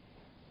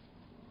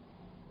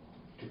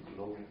 To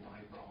glorify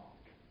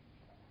God.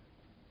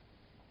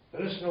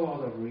 There is no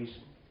other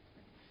reason.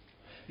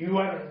 You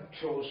weren't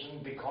chosen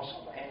because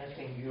of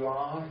anything you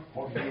are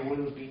or you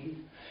will be.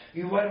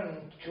 You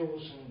weren't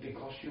chosen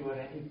because you were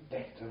any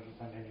better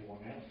than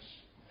anyone else.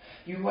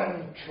 You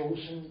weren't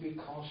chosen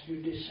because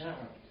you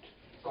deserved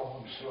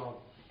God's love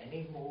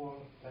any more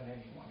than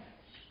anyone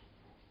else.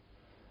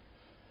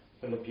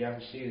 Philip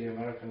Yancey, the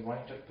American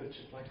writer, puts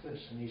it like this,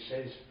 and he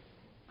says,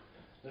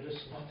 there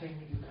is nothing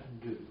you can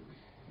do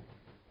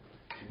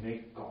to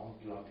make God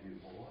love you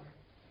more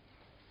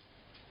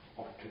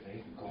or to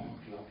make God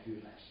love you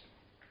less.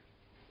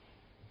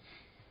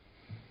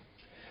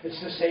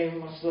 It's the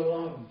same as the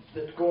love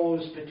that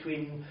goes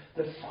between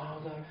the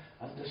Father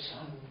and the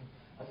Son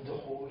and the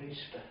Holy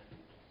Spirit.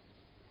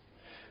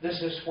 This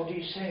is what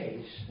he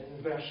says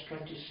in verse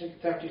 26,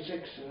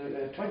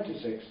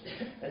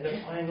 in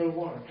the final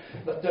word,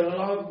 that the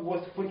love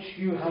with which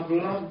you have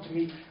loved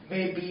me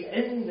may be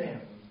in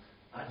them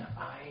and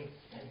I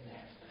in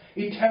them.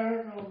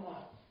 Eternal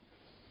love.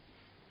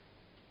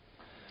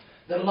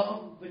 The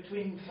love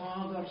between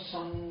Father,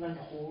 Son and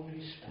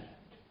Holy Spirit.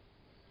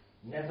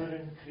 Never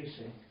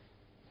increasing,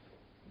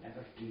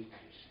 never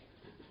decreasing.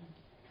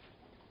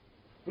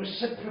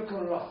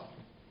 Reciprocal love,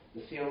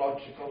 the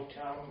theological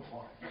term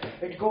for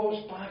it. It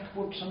goes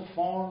backwards and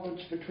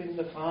forwards between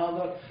the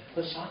Father,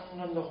 the Son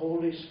and the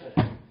Holy Spirit.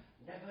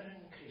 Never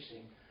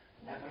increasing,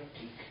 never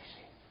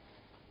decreasing.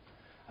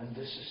 And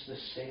this is the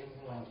same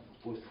love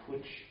with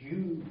which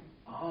you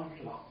are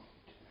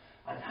loved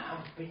and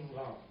have been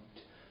loved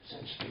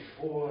since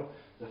before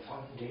the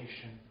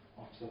foundation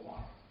of the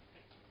world.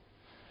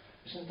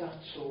 Isn't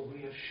that so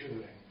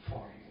reassuring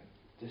for you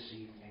this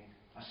evening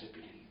as a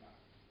believer?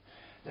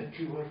 That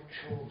you were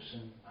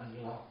chosen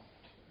and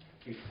loved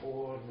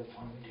before the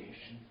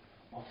foundation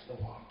of the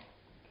world.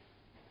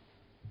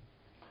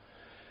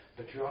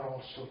 But you are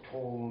also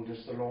told,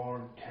 as the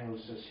Lord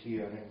tells us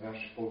here in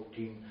verse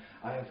 14,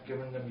 I have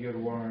given them your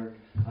word,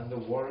 and the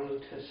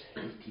world has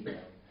hated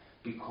them,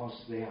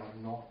 because they are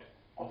not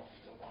of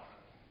the world.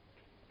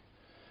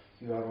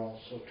 you are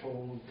also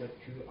told that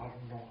you are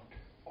not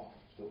of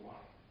the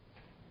world,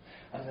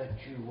 and that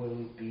you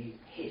will be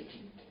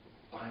hated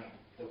by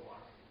the world.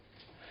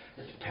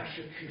 That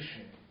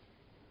persecution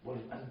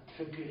and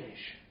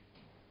tribulation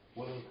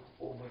will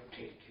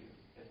overtake you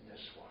in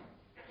this world.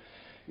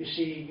 You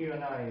see, you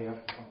and I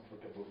are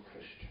comfortable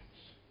Christians.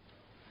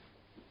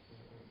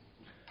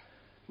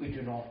 We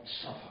do not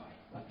suffer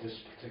at this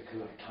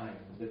particular time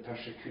the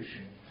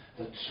persecution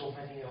that so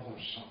many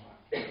others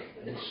suffer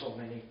in so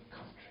many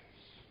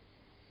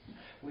countries.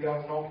 We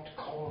are not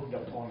called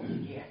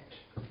upon yet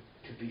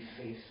to be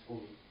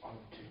faithful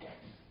unto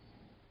death,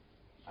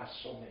 as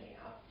so many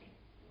have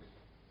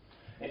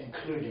been,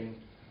 including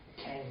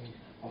 10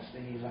 of the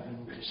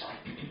 11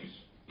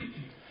 disciples.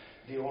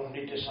 The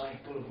only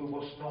disciple who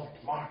was not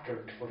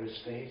martyred for his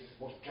faith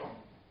was John.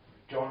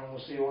 John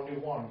was the only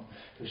one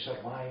who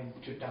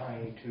survived to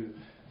die to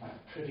a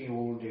pretty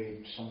old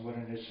age, somewhere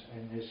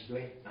in his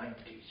late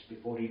 90s,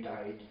 before he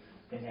died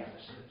in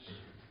Ephesus.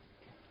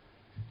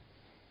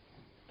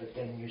 But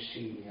then you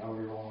see, our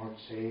Lord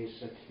says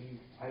that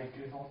I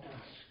do not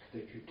ask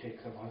that you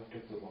take them out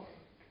of the world,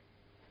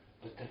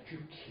 but that you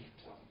keep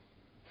them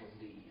from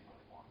the evil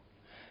one.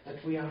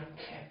 That we are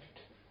kept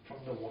from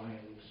the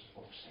wiles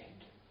of Satan.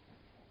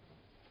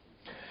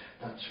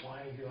 That's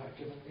why you are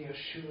given the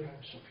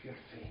assurance of your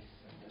faith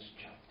in this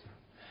chapter.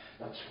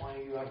 That's why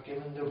you are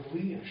given the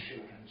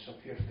reassurance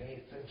of your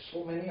faith in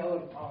so many other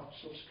parts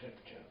of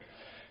Scripture.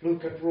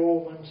 Look at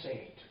Romans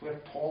 8,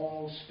 where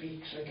Paul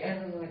speaks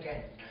again and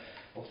again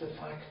of the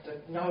fact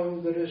that now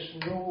there is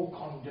no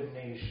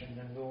condemnation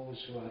in those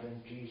who are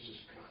in Jesus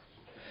Christ.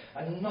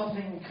 And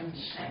nothing can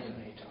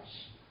separate us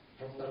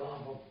from the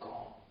love of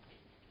God.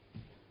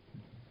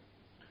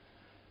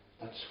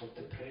 That's what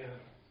the prayer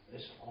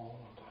is all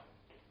about.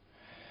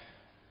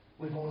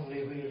 We've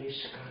only really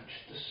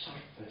scratched the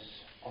surface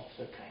of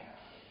the prayer.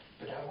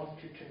 But I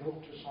want you to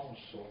notice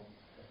also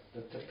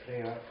that the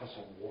prayer has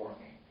a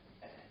warning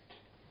in it.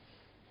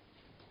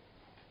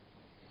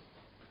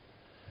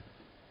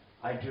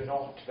 I do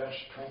not,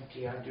 verse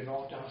 20, I do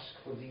not ask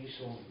for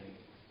these only,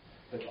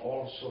 but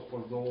also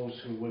for those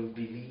who will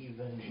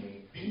believe in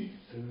me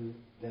through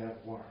their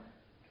word.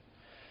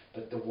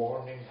 But the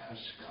warning has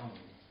come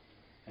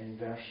in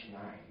verse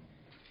 9.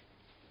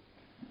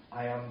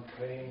 I am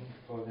praying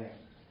for them.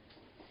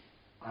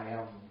 I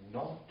am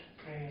not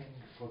praying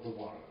for the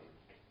world,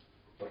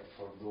 but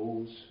for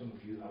those whom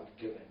you have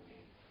given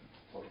me,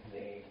 for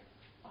they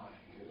are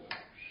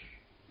yours.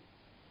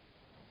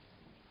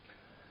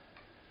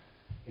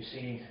 You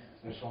see,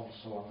 there's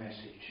also a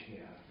message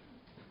here.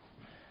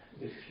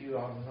 If you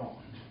are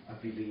not a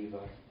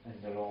believer in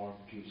the Lord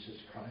Jesus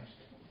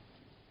Christ,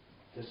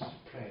 this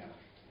prayer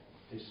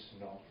is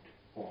not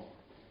for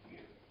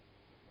you.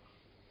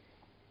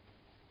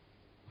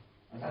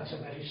 And that's a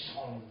very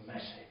solemn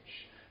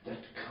message that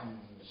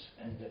comes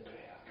in the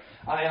prayer.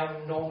 I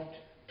am not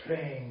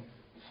praying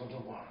for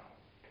the world.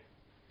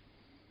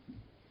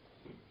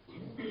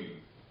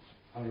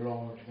 Our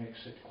Lord makes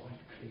it quite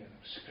clear.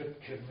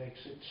 Scripture makes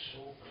it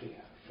so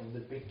clear from the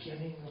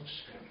beginning of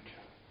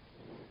Scripture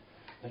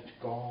that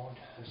God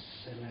has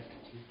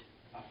selected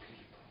a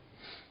people.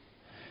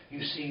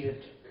 You see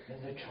it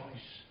in the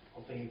choice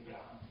of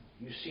Abraham.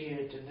 You see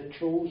it in the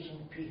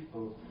chosen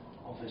people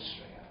of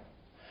Israel.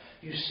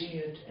 You see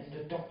it in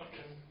the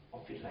doctrine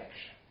of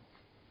election.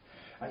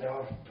 And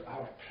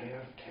our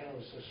prayer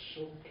tells us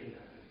so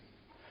clearly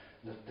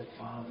that the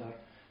Father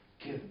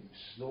gives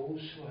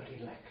those who are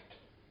elect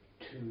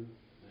to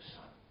the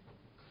Son.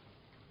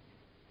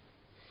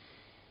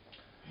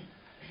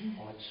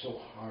 Oh, it's so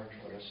hard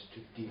for us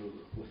to deal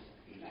with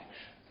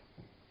election.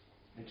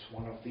 It's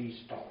one of these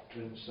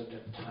doctrines that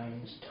at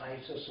times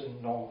ties us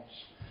in knots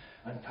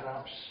and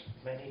perhaps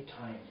many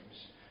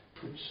times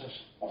puts us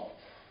off.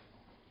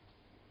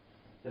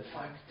 The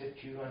fact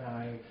that you and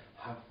I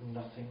have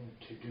nothing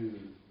to do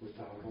with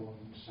our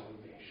own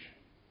salvation.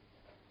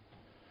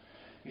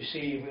 You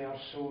see, we are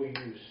so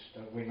used,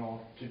 are we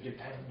not, to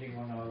depending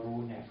on our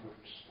own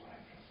efforts for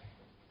everything.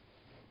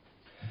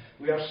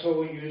 We are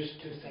so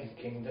used to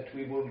thinking that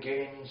we will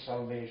gain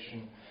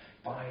salvation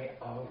by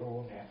our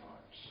own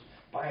efforts,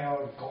 by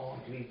our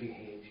godly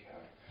behavior,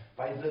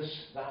 by this,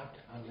 that,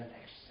 and the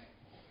next thing.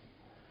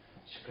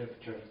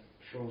 Scripture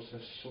shows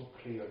us so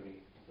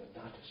clearly that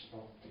that is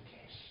not the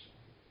case.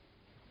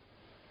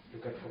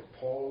 Look at what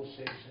Paul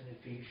says in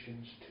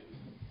Ephesians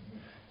 2,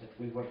 that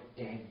we were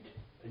dead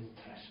in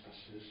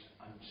trespasses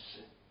and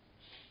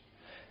sins,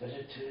 that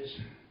it is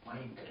by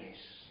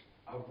grace,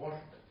 a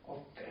work of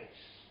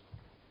grace.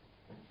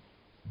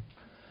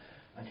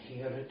 And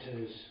here it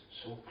is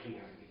so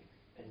clearly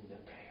in the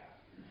prayer.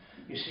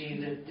 You see,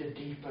 that the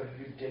deeper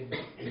you dig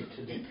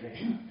into the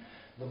prayer,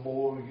 the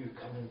more you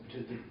come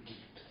into the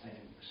deep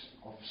things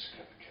of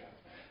Scripture,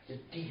 the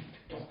deep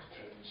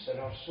doctrines that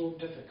are so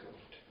difficult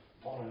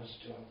for us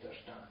to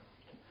understand.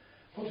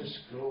 What does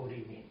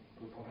glory mean?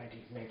 We've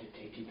already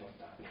meditated on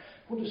that.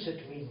 What does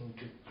it mean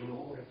to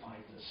glorify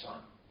the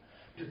Son?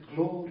 To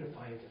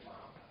glorify the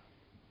Father?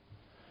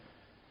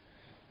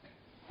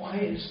 Why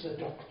is the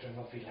doctrine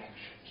of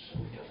election so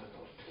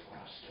difficult for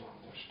us to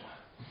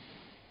understand?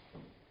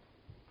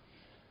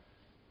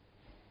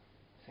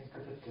 Think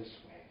of it this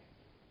way.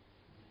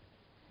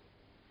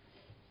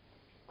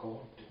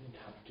 God didn't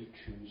have to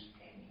choose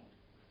any.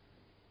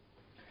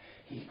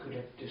 He could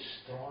have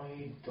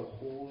destroyed the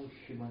whole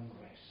human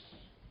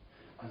race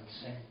and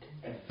sent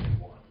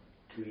everyone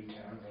to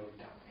eternal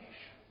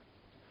damnation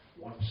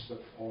once the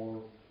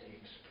fall takes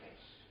place.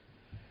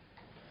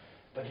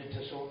 But it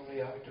is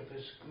only out of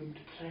his good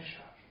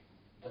pleasure.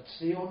 That's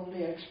the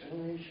only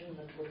explanation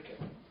that we're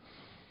given.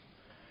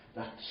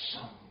 That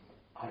some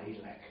are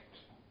elect.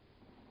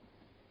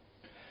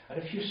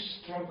 And if you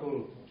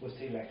struggle with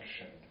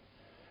election,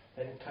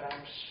 then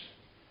perhaps,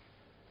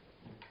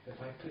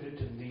 if I put it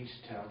in these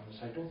terms,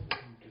 I don't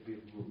mean to be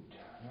rude.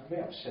 And I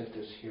may have said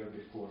this here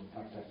before, in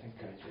fact I think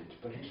I did,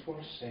 but it's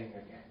worth saying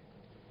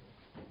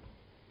again.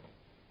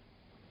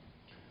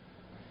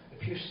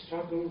 If you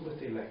struggle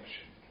with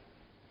election,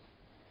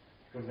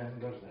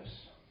 remember this.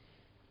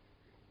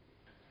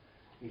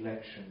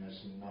 Election is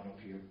none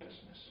of your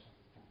business.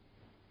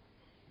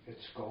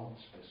 It's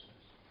God's business.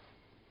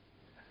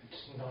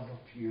 It's none of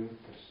your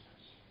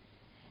business.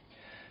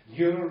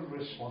 Your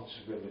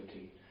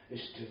responsibility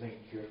is to make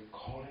your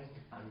calling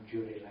and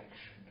your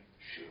election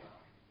sure.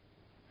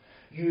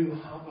 You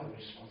have a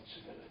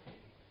responsibility.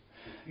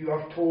 You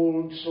are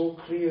told so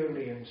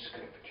clearly in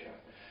Scripture,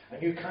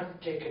 and you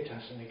can't take it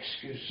as an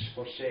excuse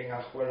for saying,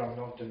 well, I'm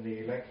not in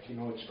the elect,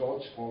 it's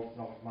God's fault,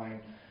 not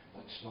mine.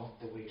 That's not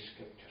the way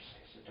Scripture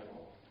says it at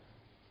all.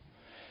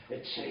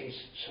 It says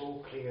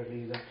so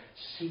clearly that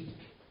seek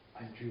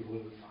and you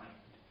will find.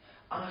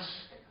 Ask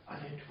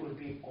and it will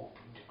be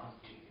opened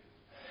unto you.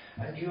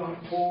 And you are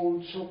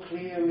told so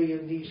clearly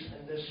in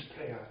this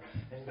prayer,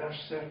 in verse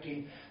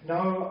 13,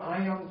 now I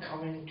am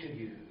coming to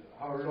you.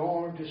 Our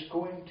Lord is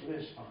going to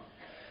his Father.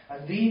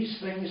 And these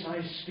things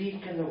I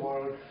speak in the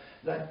world,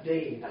 that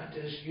they, that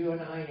is you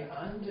and I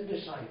and the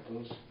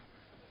disciples,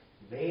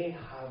 they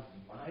have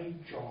my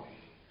joy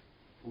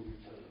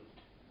fulfilled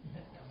in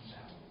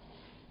themselves.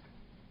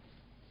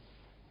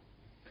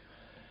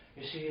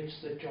 You see,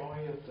 it's the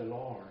joy of the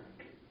Lord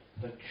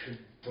that should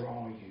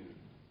draw you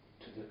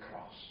to the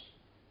cross.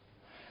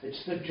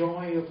 It's the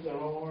joy of the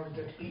Lord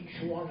that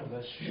each one of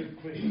us should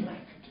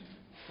reflect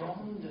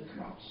from the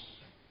cross.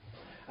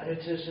 And it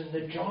is in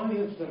the joy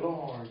of the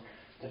Lord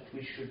that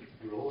we should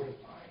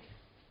glorify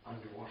and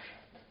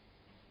worship.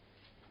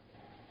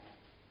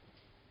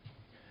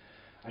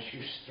 As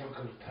you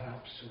struggle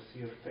perhaps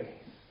with your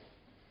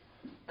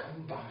faith,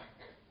 come back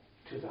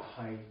to the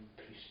high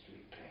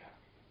priestly prayer.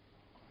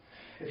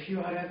 If you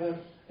are ever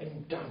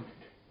in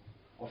doubt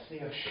of the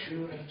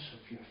assurance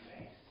of your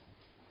faith,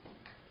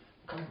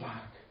 come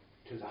back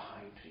to the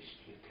high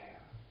priestly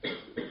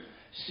prayer.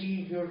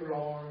 See your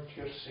Lord,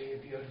 your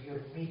Saviour, your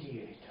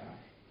mediator,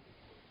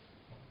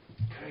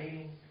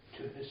 praying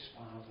to his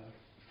Father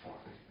for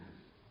you.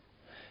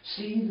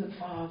 See the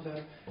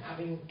Father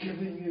having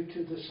given you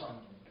to the Son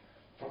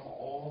from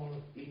all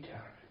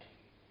eternity.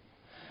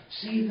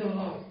 See the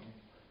love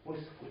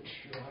with which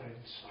you are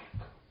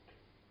encircled.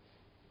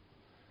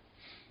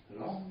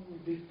 Long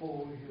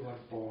before you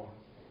were born,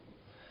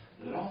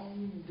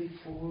 long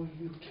before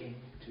you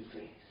came to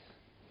faith.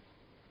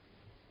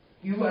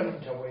 You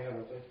weren't aware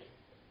of it,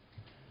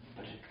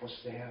 but it was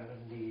there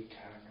in the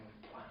eternal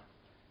plan.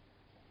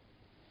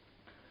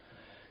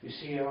 You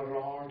see, our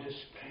Lord is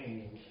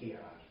praying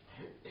here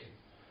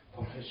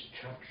for his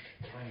church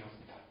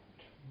triumphant.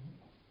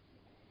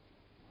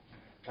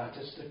 That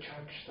is the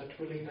church that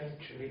will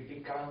eventually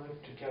be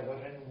gathered together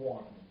in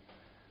one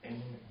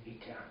in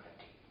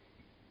eternity.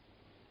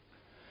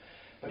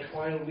 But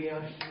while we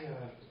are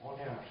here on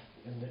earth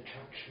in the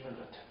church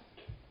militant,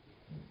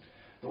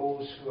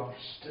 those who are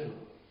still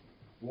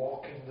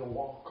walking the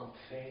walk of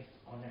faith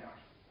on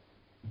earth,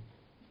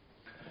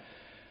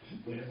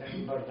 we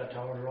remember that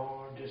our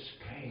Lord is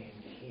praying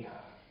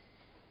here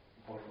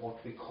for what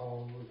we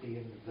call the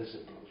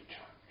invisible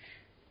church.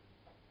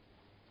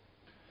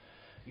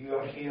 You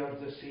are here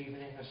this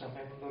evening as a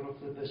member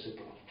of the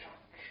visible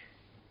church.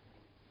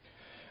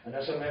 And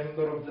as a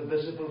member of the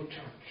visible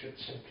church, it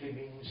simply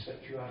means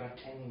that you are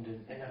in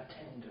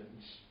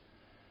attendance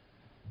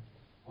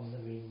on the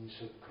means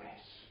of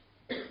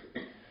grace.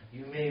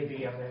 You may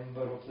be a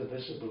member of the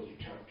visible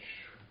church,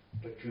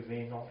 but you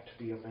may not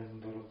be a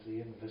member of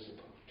the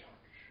invisible church.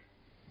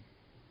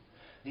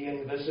 The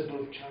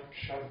invisible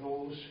church are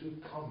those who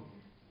come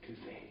to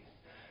faith,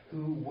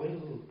 who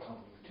will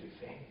come to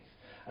faith,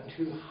 and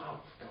who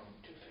have come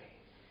to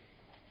faith.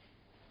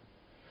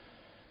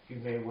 You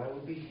may well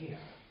be here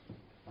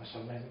as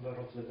a member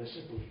of the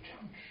visible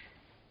church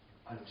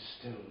and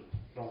still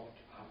not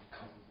have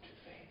come to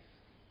faith.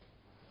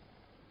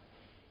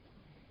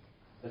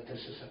 That this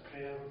is a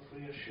prayer of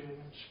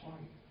reassurance for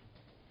you.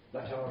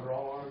 That our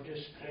Lord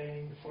is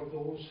praying for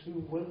those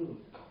who will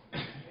come to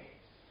faith.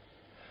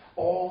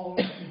 All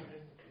are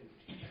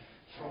included,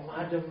 from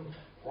Adam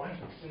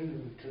right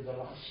through to the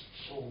last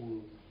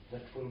soul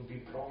that will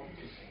be brought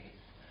to faith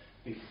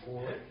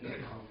before he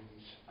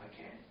comes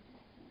again.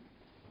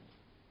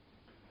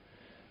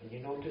 And you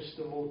notice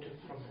the motive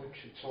from which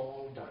it's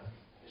all done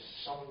is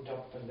summed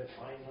up in the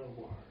final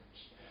words.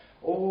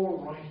 O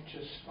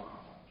righteous Father,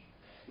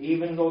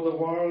 even though the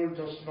world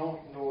does not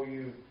know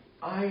you,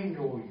 I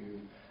know you,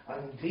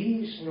 and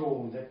these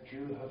know that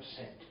you have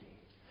sent me.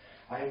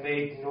 I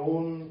made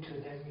known to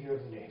them your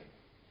name,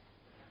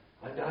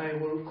 and I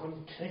will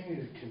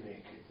continue to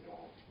make it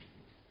known,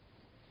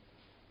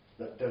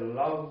 that the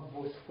love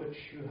with which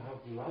you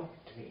have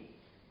loved me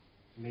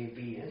may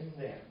be in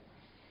them,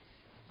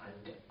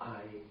 and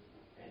I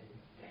in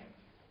them.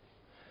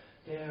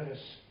 There is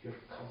your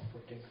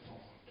comforting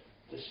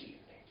thought this evening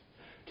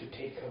to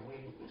take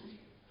away with you,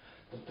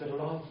 that the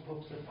love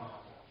of the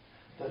Father,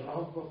 the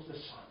love of the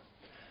Son,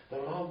 the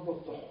love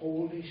of the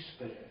Holy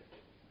Spirit,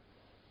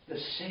 the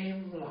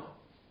same love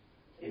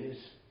is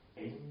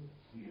in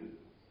you,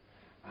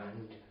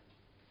 and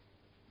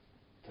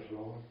the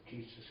Lord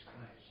Jesus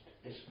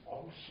Christ is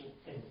also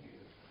in you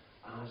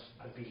as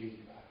a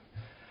believer,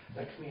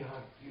 that we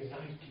are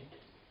united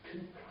to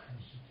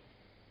Christ.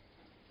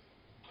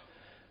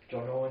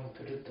 John Owen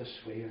put it this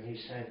way, and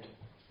he said,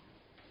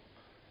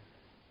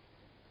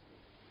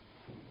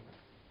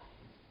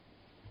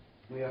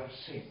 we are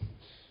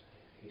saints,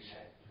 he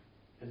said,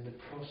 in the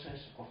process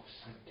of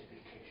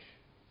sanctification.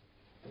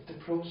 But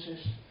the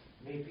process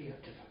may be a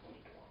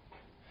difficult one,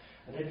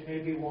 and it may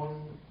be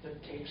one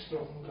that takes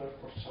longer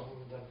for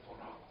some than for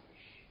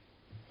others.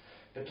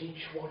 But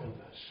each one of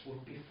us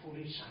will be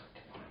fully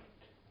sanctified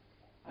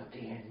at the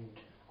end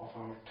of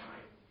our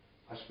time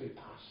as we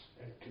pass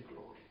into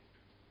glory.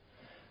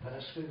 And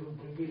as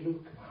when we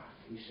look back,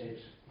 he says,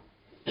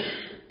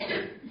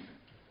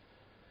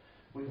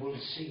 we will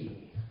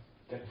see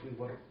that we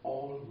were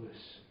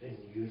always in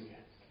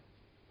union,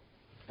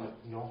 but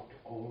not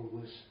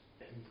always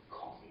in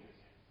communion.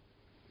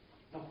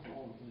 Not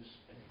always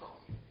in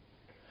communion.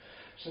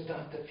 Isn't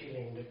that the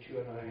feeling that you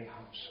and I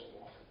have so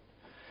often?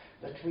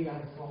 That we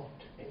are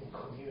not in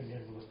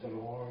communion with the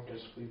Lord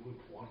as we would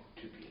want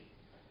to be.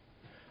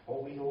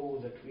 Or we know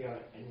that we are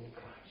in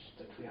Christ,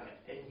 that we are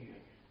in union,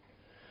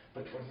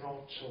 but we're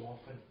not so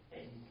often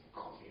in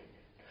communion.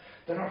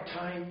 There are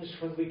times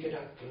when we get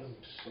a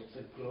glimpse of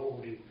the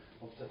glory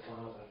of the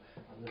Father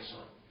and the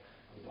Son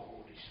and the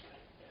Holy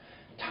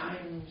Spirit.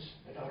 Times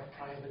in our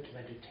private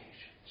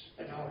meditations,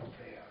 in our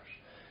prayers,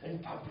 in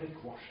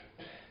public worship,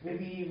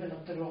 maybe even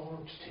at the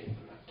Lord's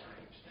table at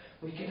times,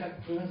 we get a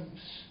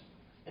glimpse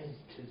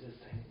into the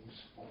things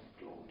of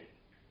glory.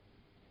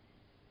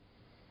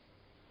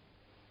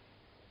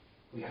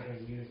 We are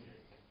in union,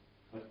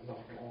 but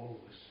not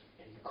always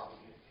in communion.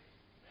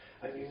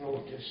 And you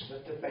notice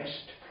that the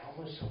best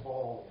promise of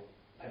all,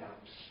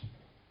 perhaps,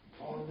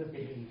 for the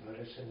believer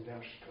is in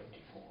verse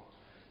 24.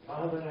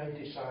 Father, I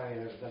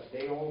desire that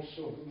they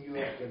also whom you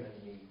have given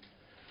me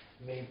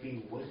may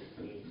be with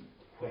me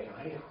where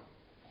I am,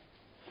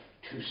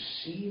 to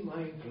see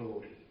my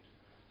glory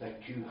that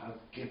you have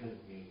given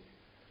me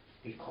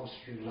because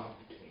you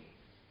loved me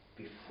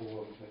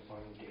before the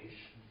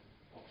foundation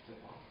of the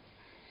world.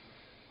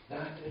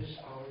 That is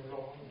our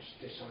Lord's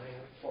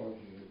desire for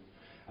you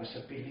as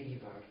a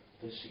believer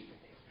this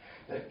evening,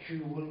 that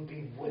you will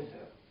be with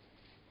him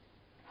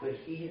where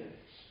he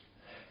is,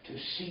 to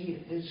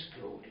see his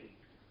glory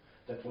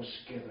that was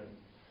given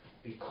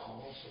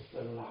because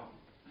of the love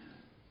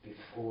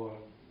before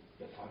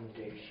the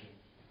foundation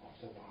of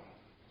the world.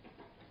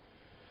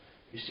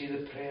 You see,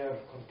 the prayer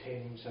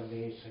contains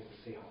amazing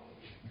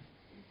theology.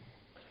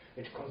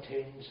 It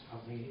contains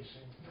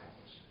amazing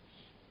promises.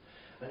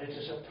 And it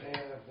is a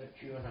prayer that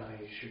you and I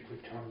should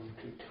return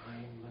to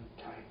time and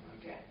time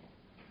again.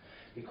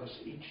 Because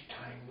each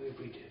time we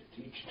read it,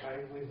 each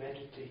time we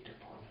meditate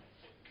upon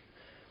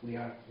it, we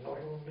are not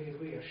only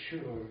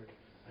reassured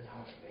in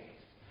our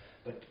faith,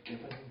 but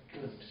given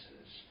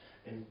glimpses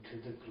into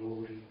the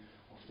glory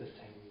of the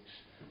things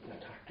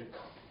that are to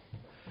come.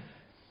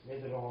 May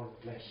the Lord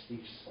bless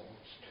these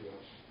thoughts to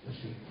us this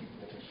evening.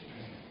 Let us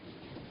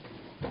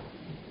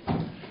pray.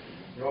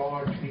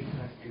 Lord, we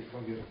thank you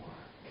for your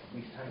word.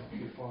 We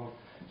thank you for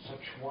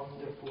such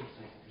wonderful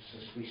things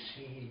as we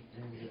see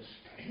in this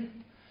prayer.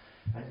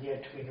 And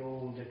yet we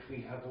know that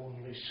we have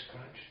only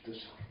scratched the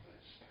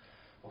surface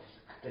of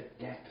the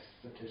depth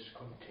that is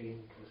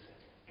contained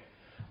within it.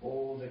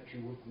 Oh, that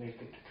you would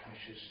make it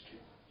precious to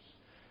us,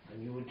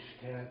 and you would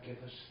give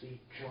us the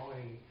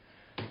joy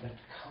that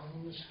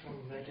comes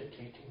from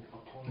meditating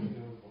upon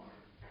your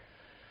word.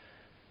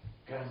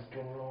 Grant,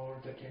 O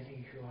Lord, that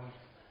any who are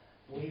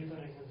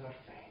wavering in their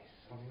faith,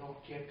 have not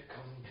yet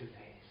come to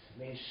faith,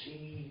 may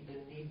see the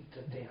need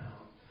that they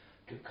have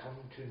to come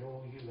to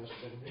know you as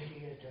the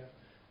mediator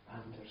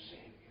and their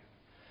Saviour,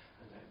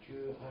 and that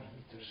you are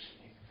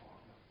interceding for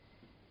them.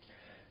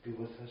 Be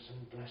with us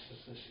and bless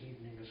us this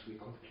evening as we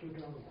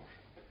conclude our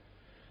worship.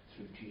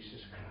 Through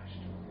Jesus Christ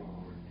our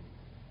Lord.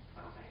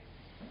 Amen.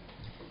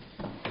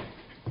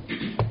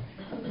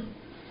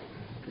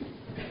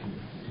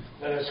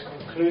 Let us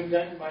conclude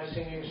then by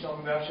singing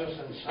some verses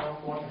in Psalm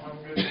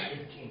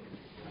 118,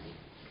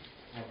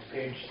 on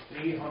page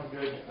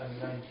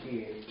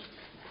 398.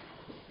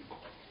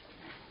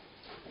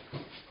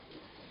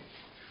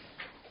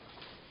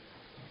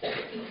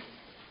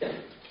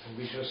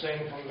 shall sing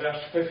from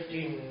verse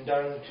 15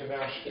 down to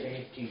verse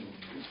 18.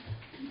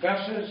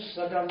 Verses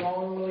that are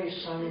normally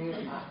sung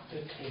at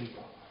the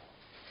table.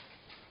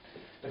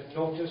 But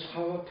notice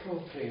how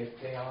appropriate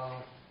they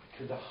are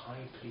to the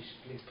high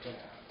priestly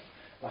prayer.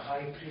 The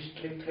high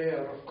priestly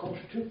prayer, of course,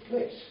 took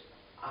place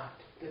at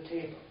the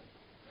table.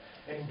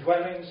 In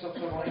dwellings of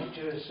the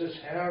righteous is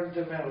heard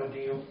the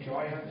melody of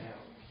joy and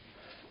health.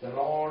 The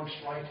Lord's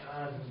right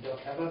hand doth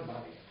ever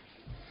valiant.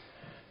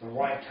 The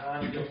right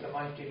hand of the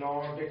mighty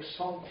Lord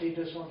exalted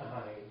is on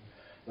high.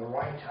 The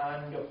right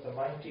hand of the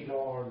mighty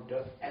Lord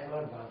doth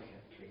ever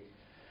valiantly.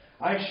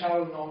 I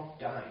shall not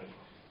die,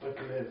 but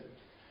live,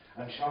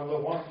 and shall the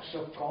works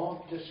of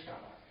God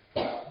discover.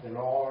 The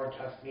Lord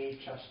hath me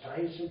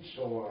chastised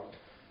sore,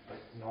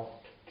 but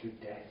not to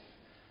death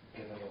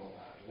given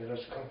over. Let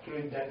us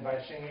conclude then by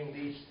singing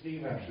these 3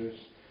 verses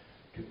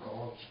to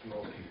God's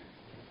glory.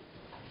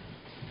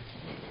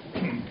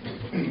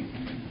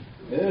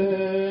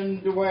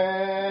 Indwelling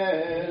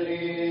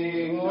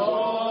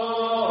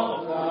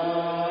of the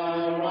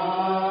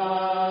righteous,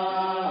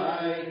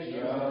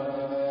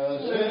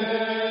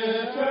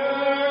 eternal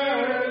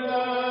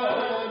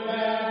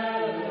melody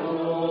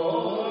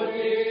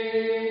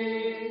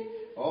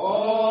of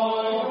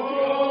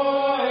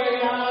joy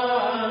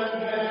and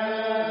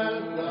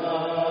health, the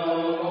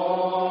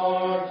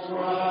Lord's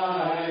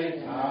right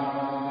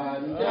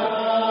hand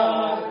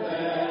doth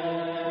ever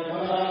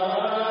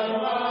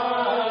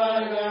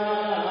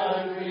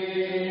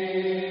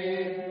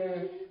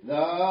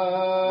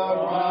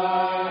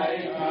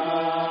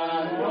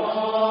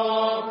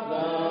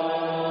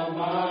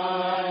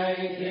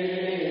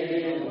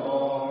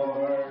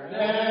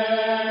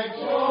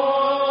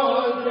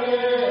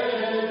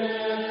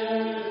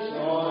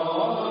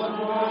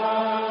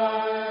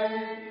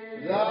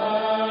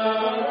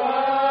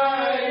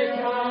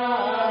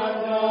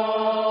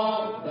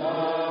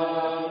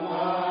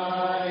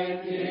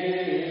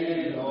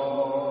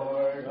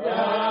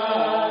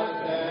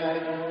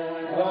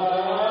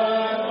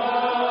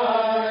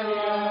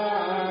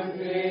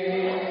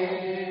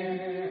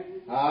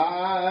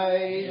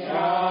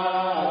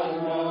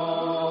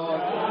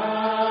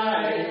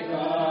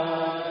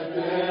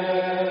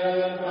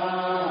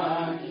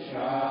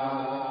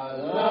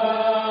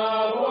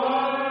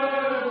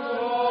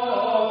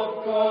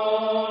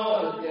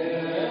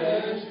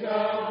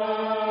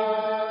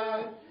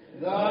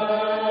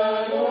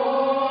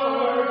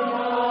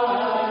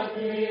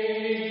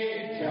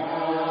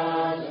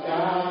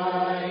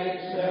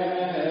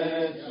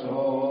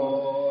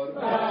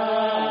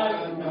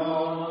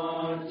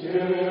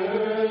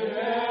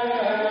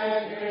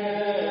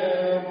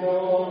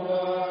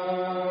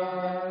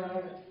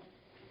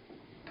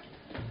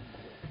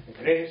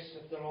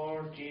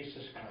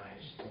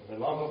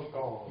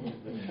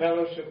The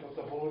fellowship of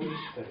the Holy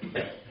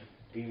Spirit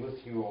be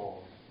with you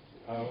all,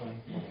 now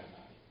and forever.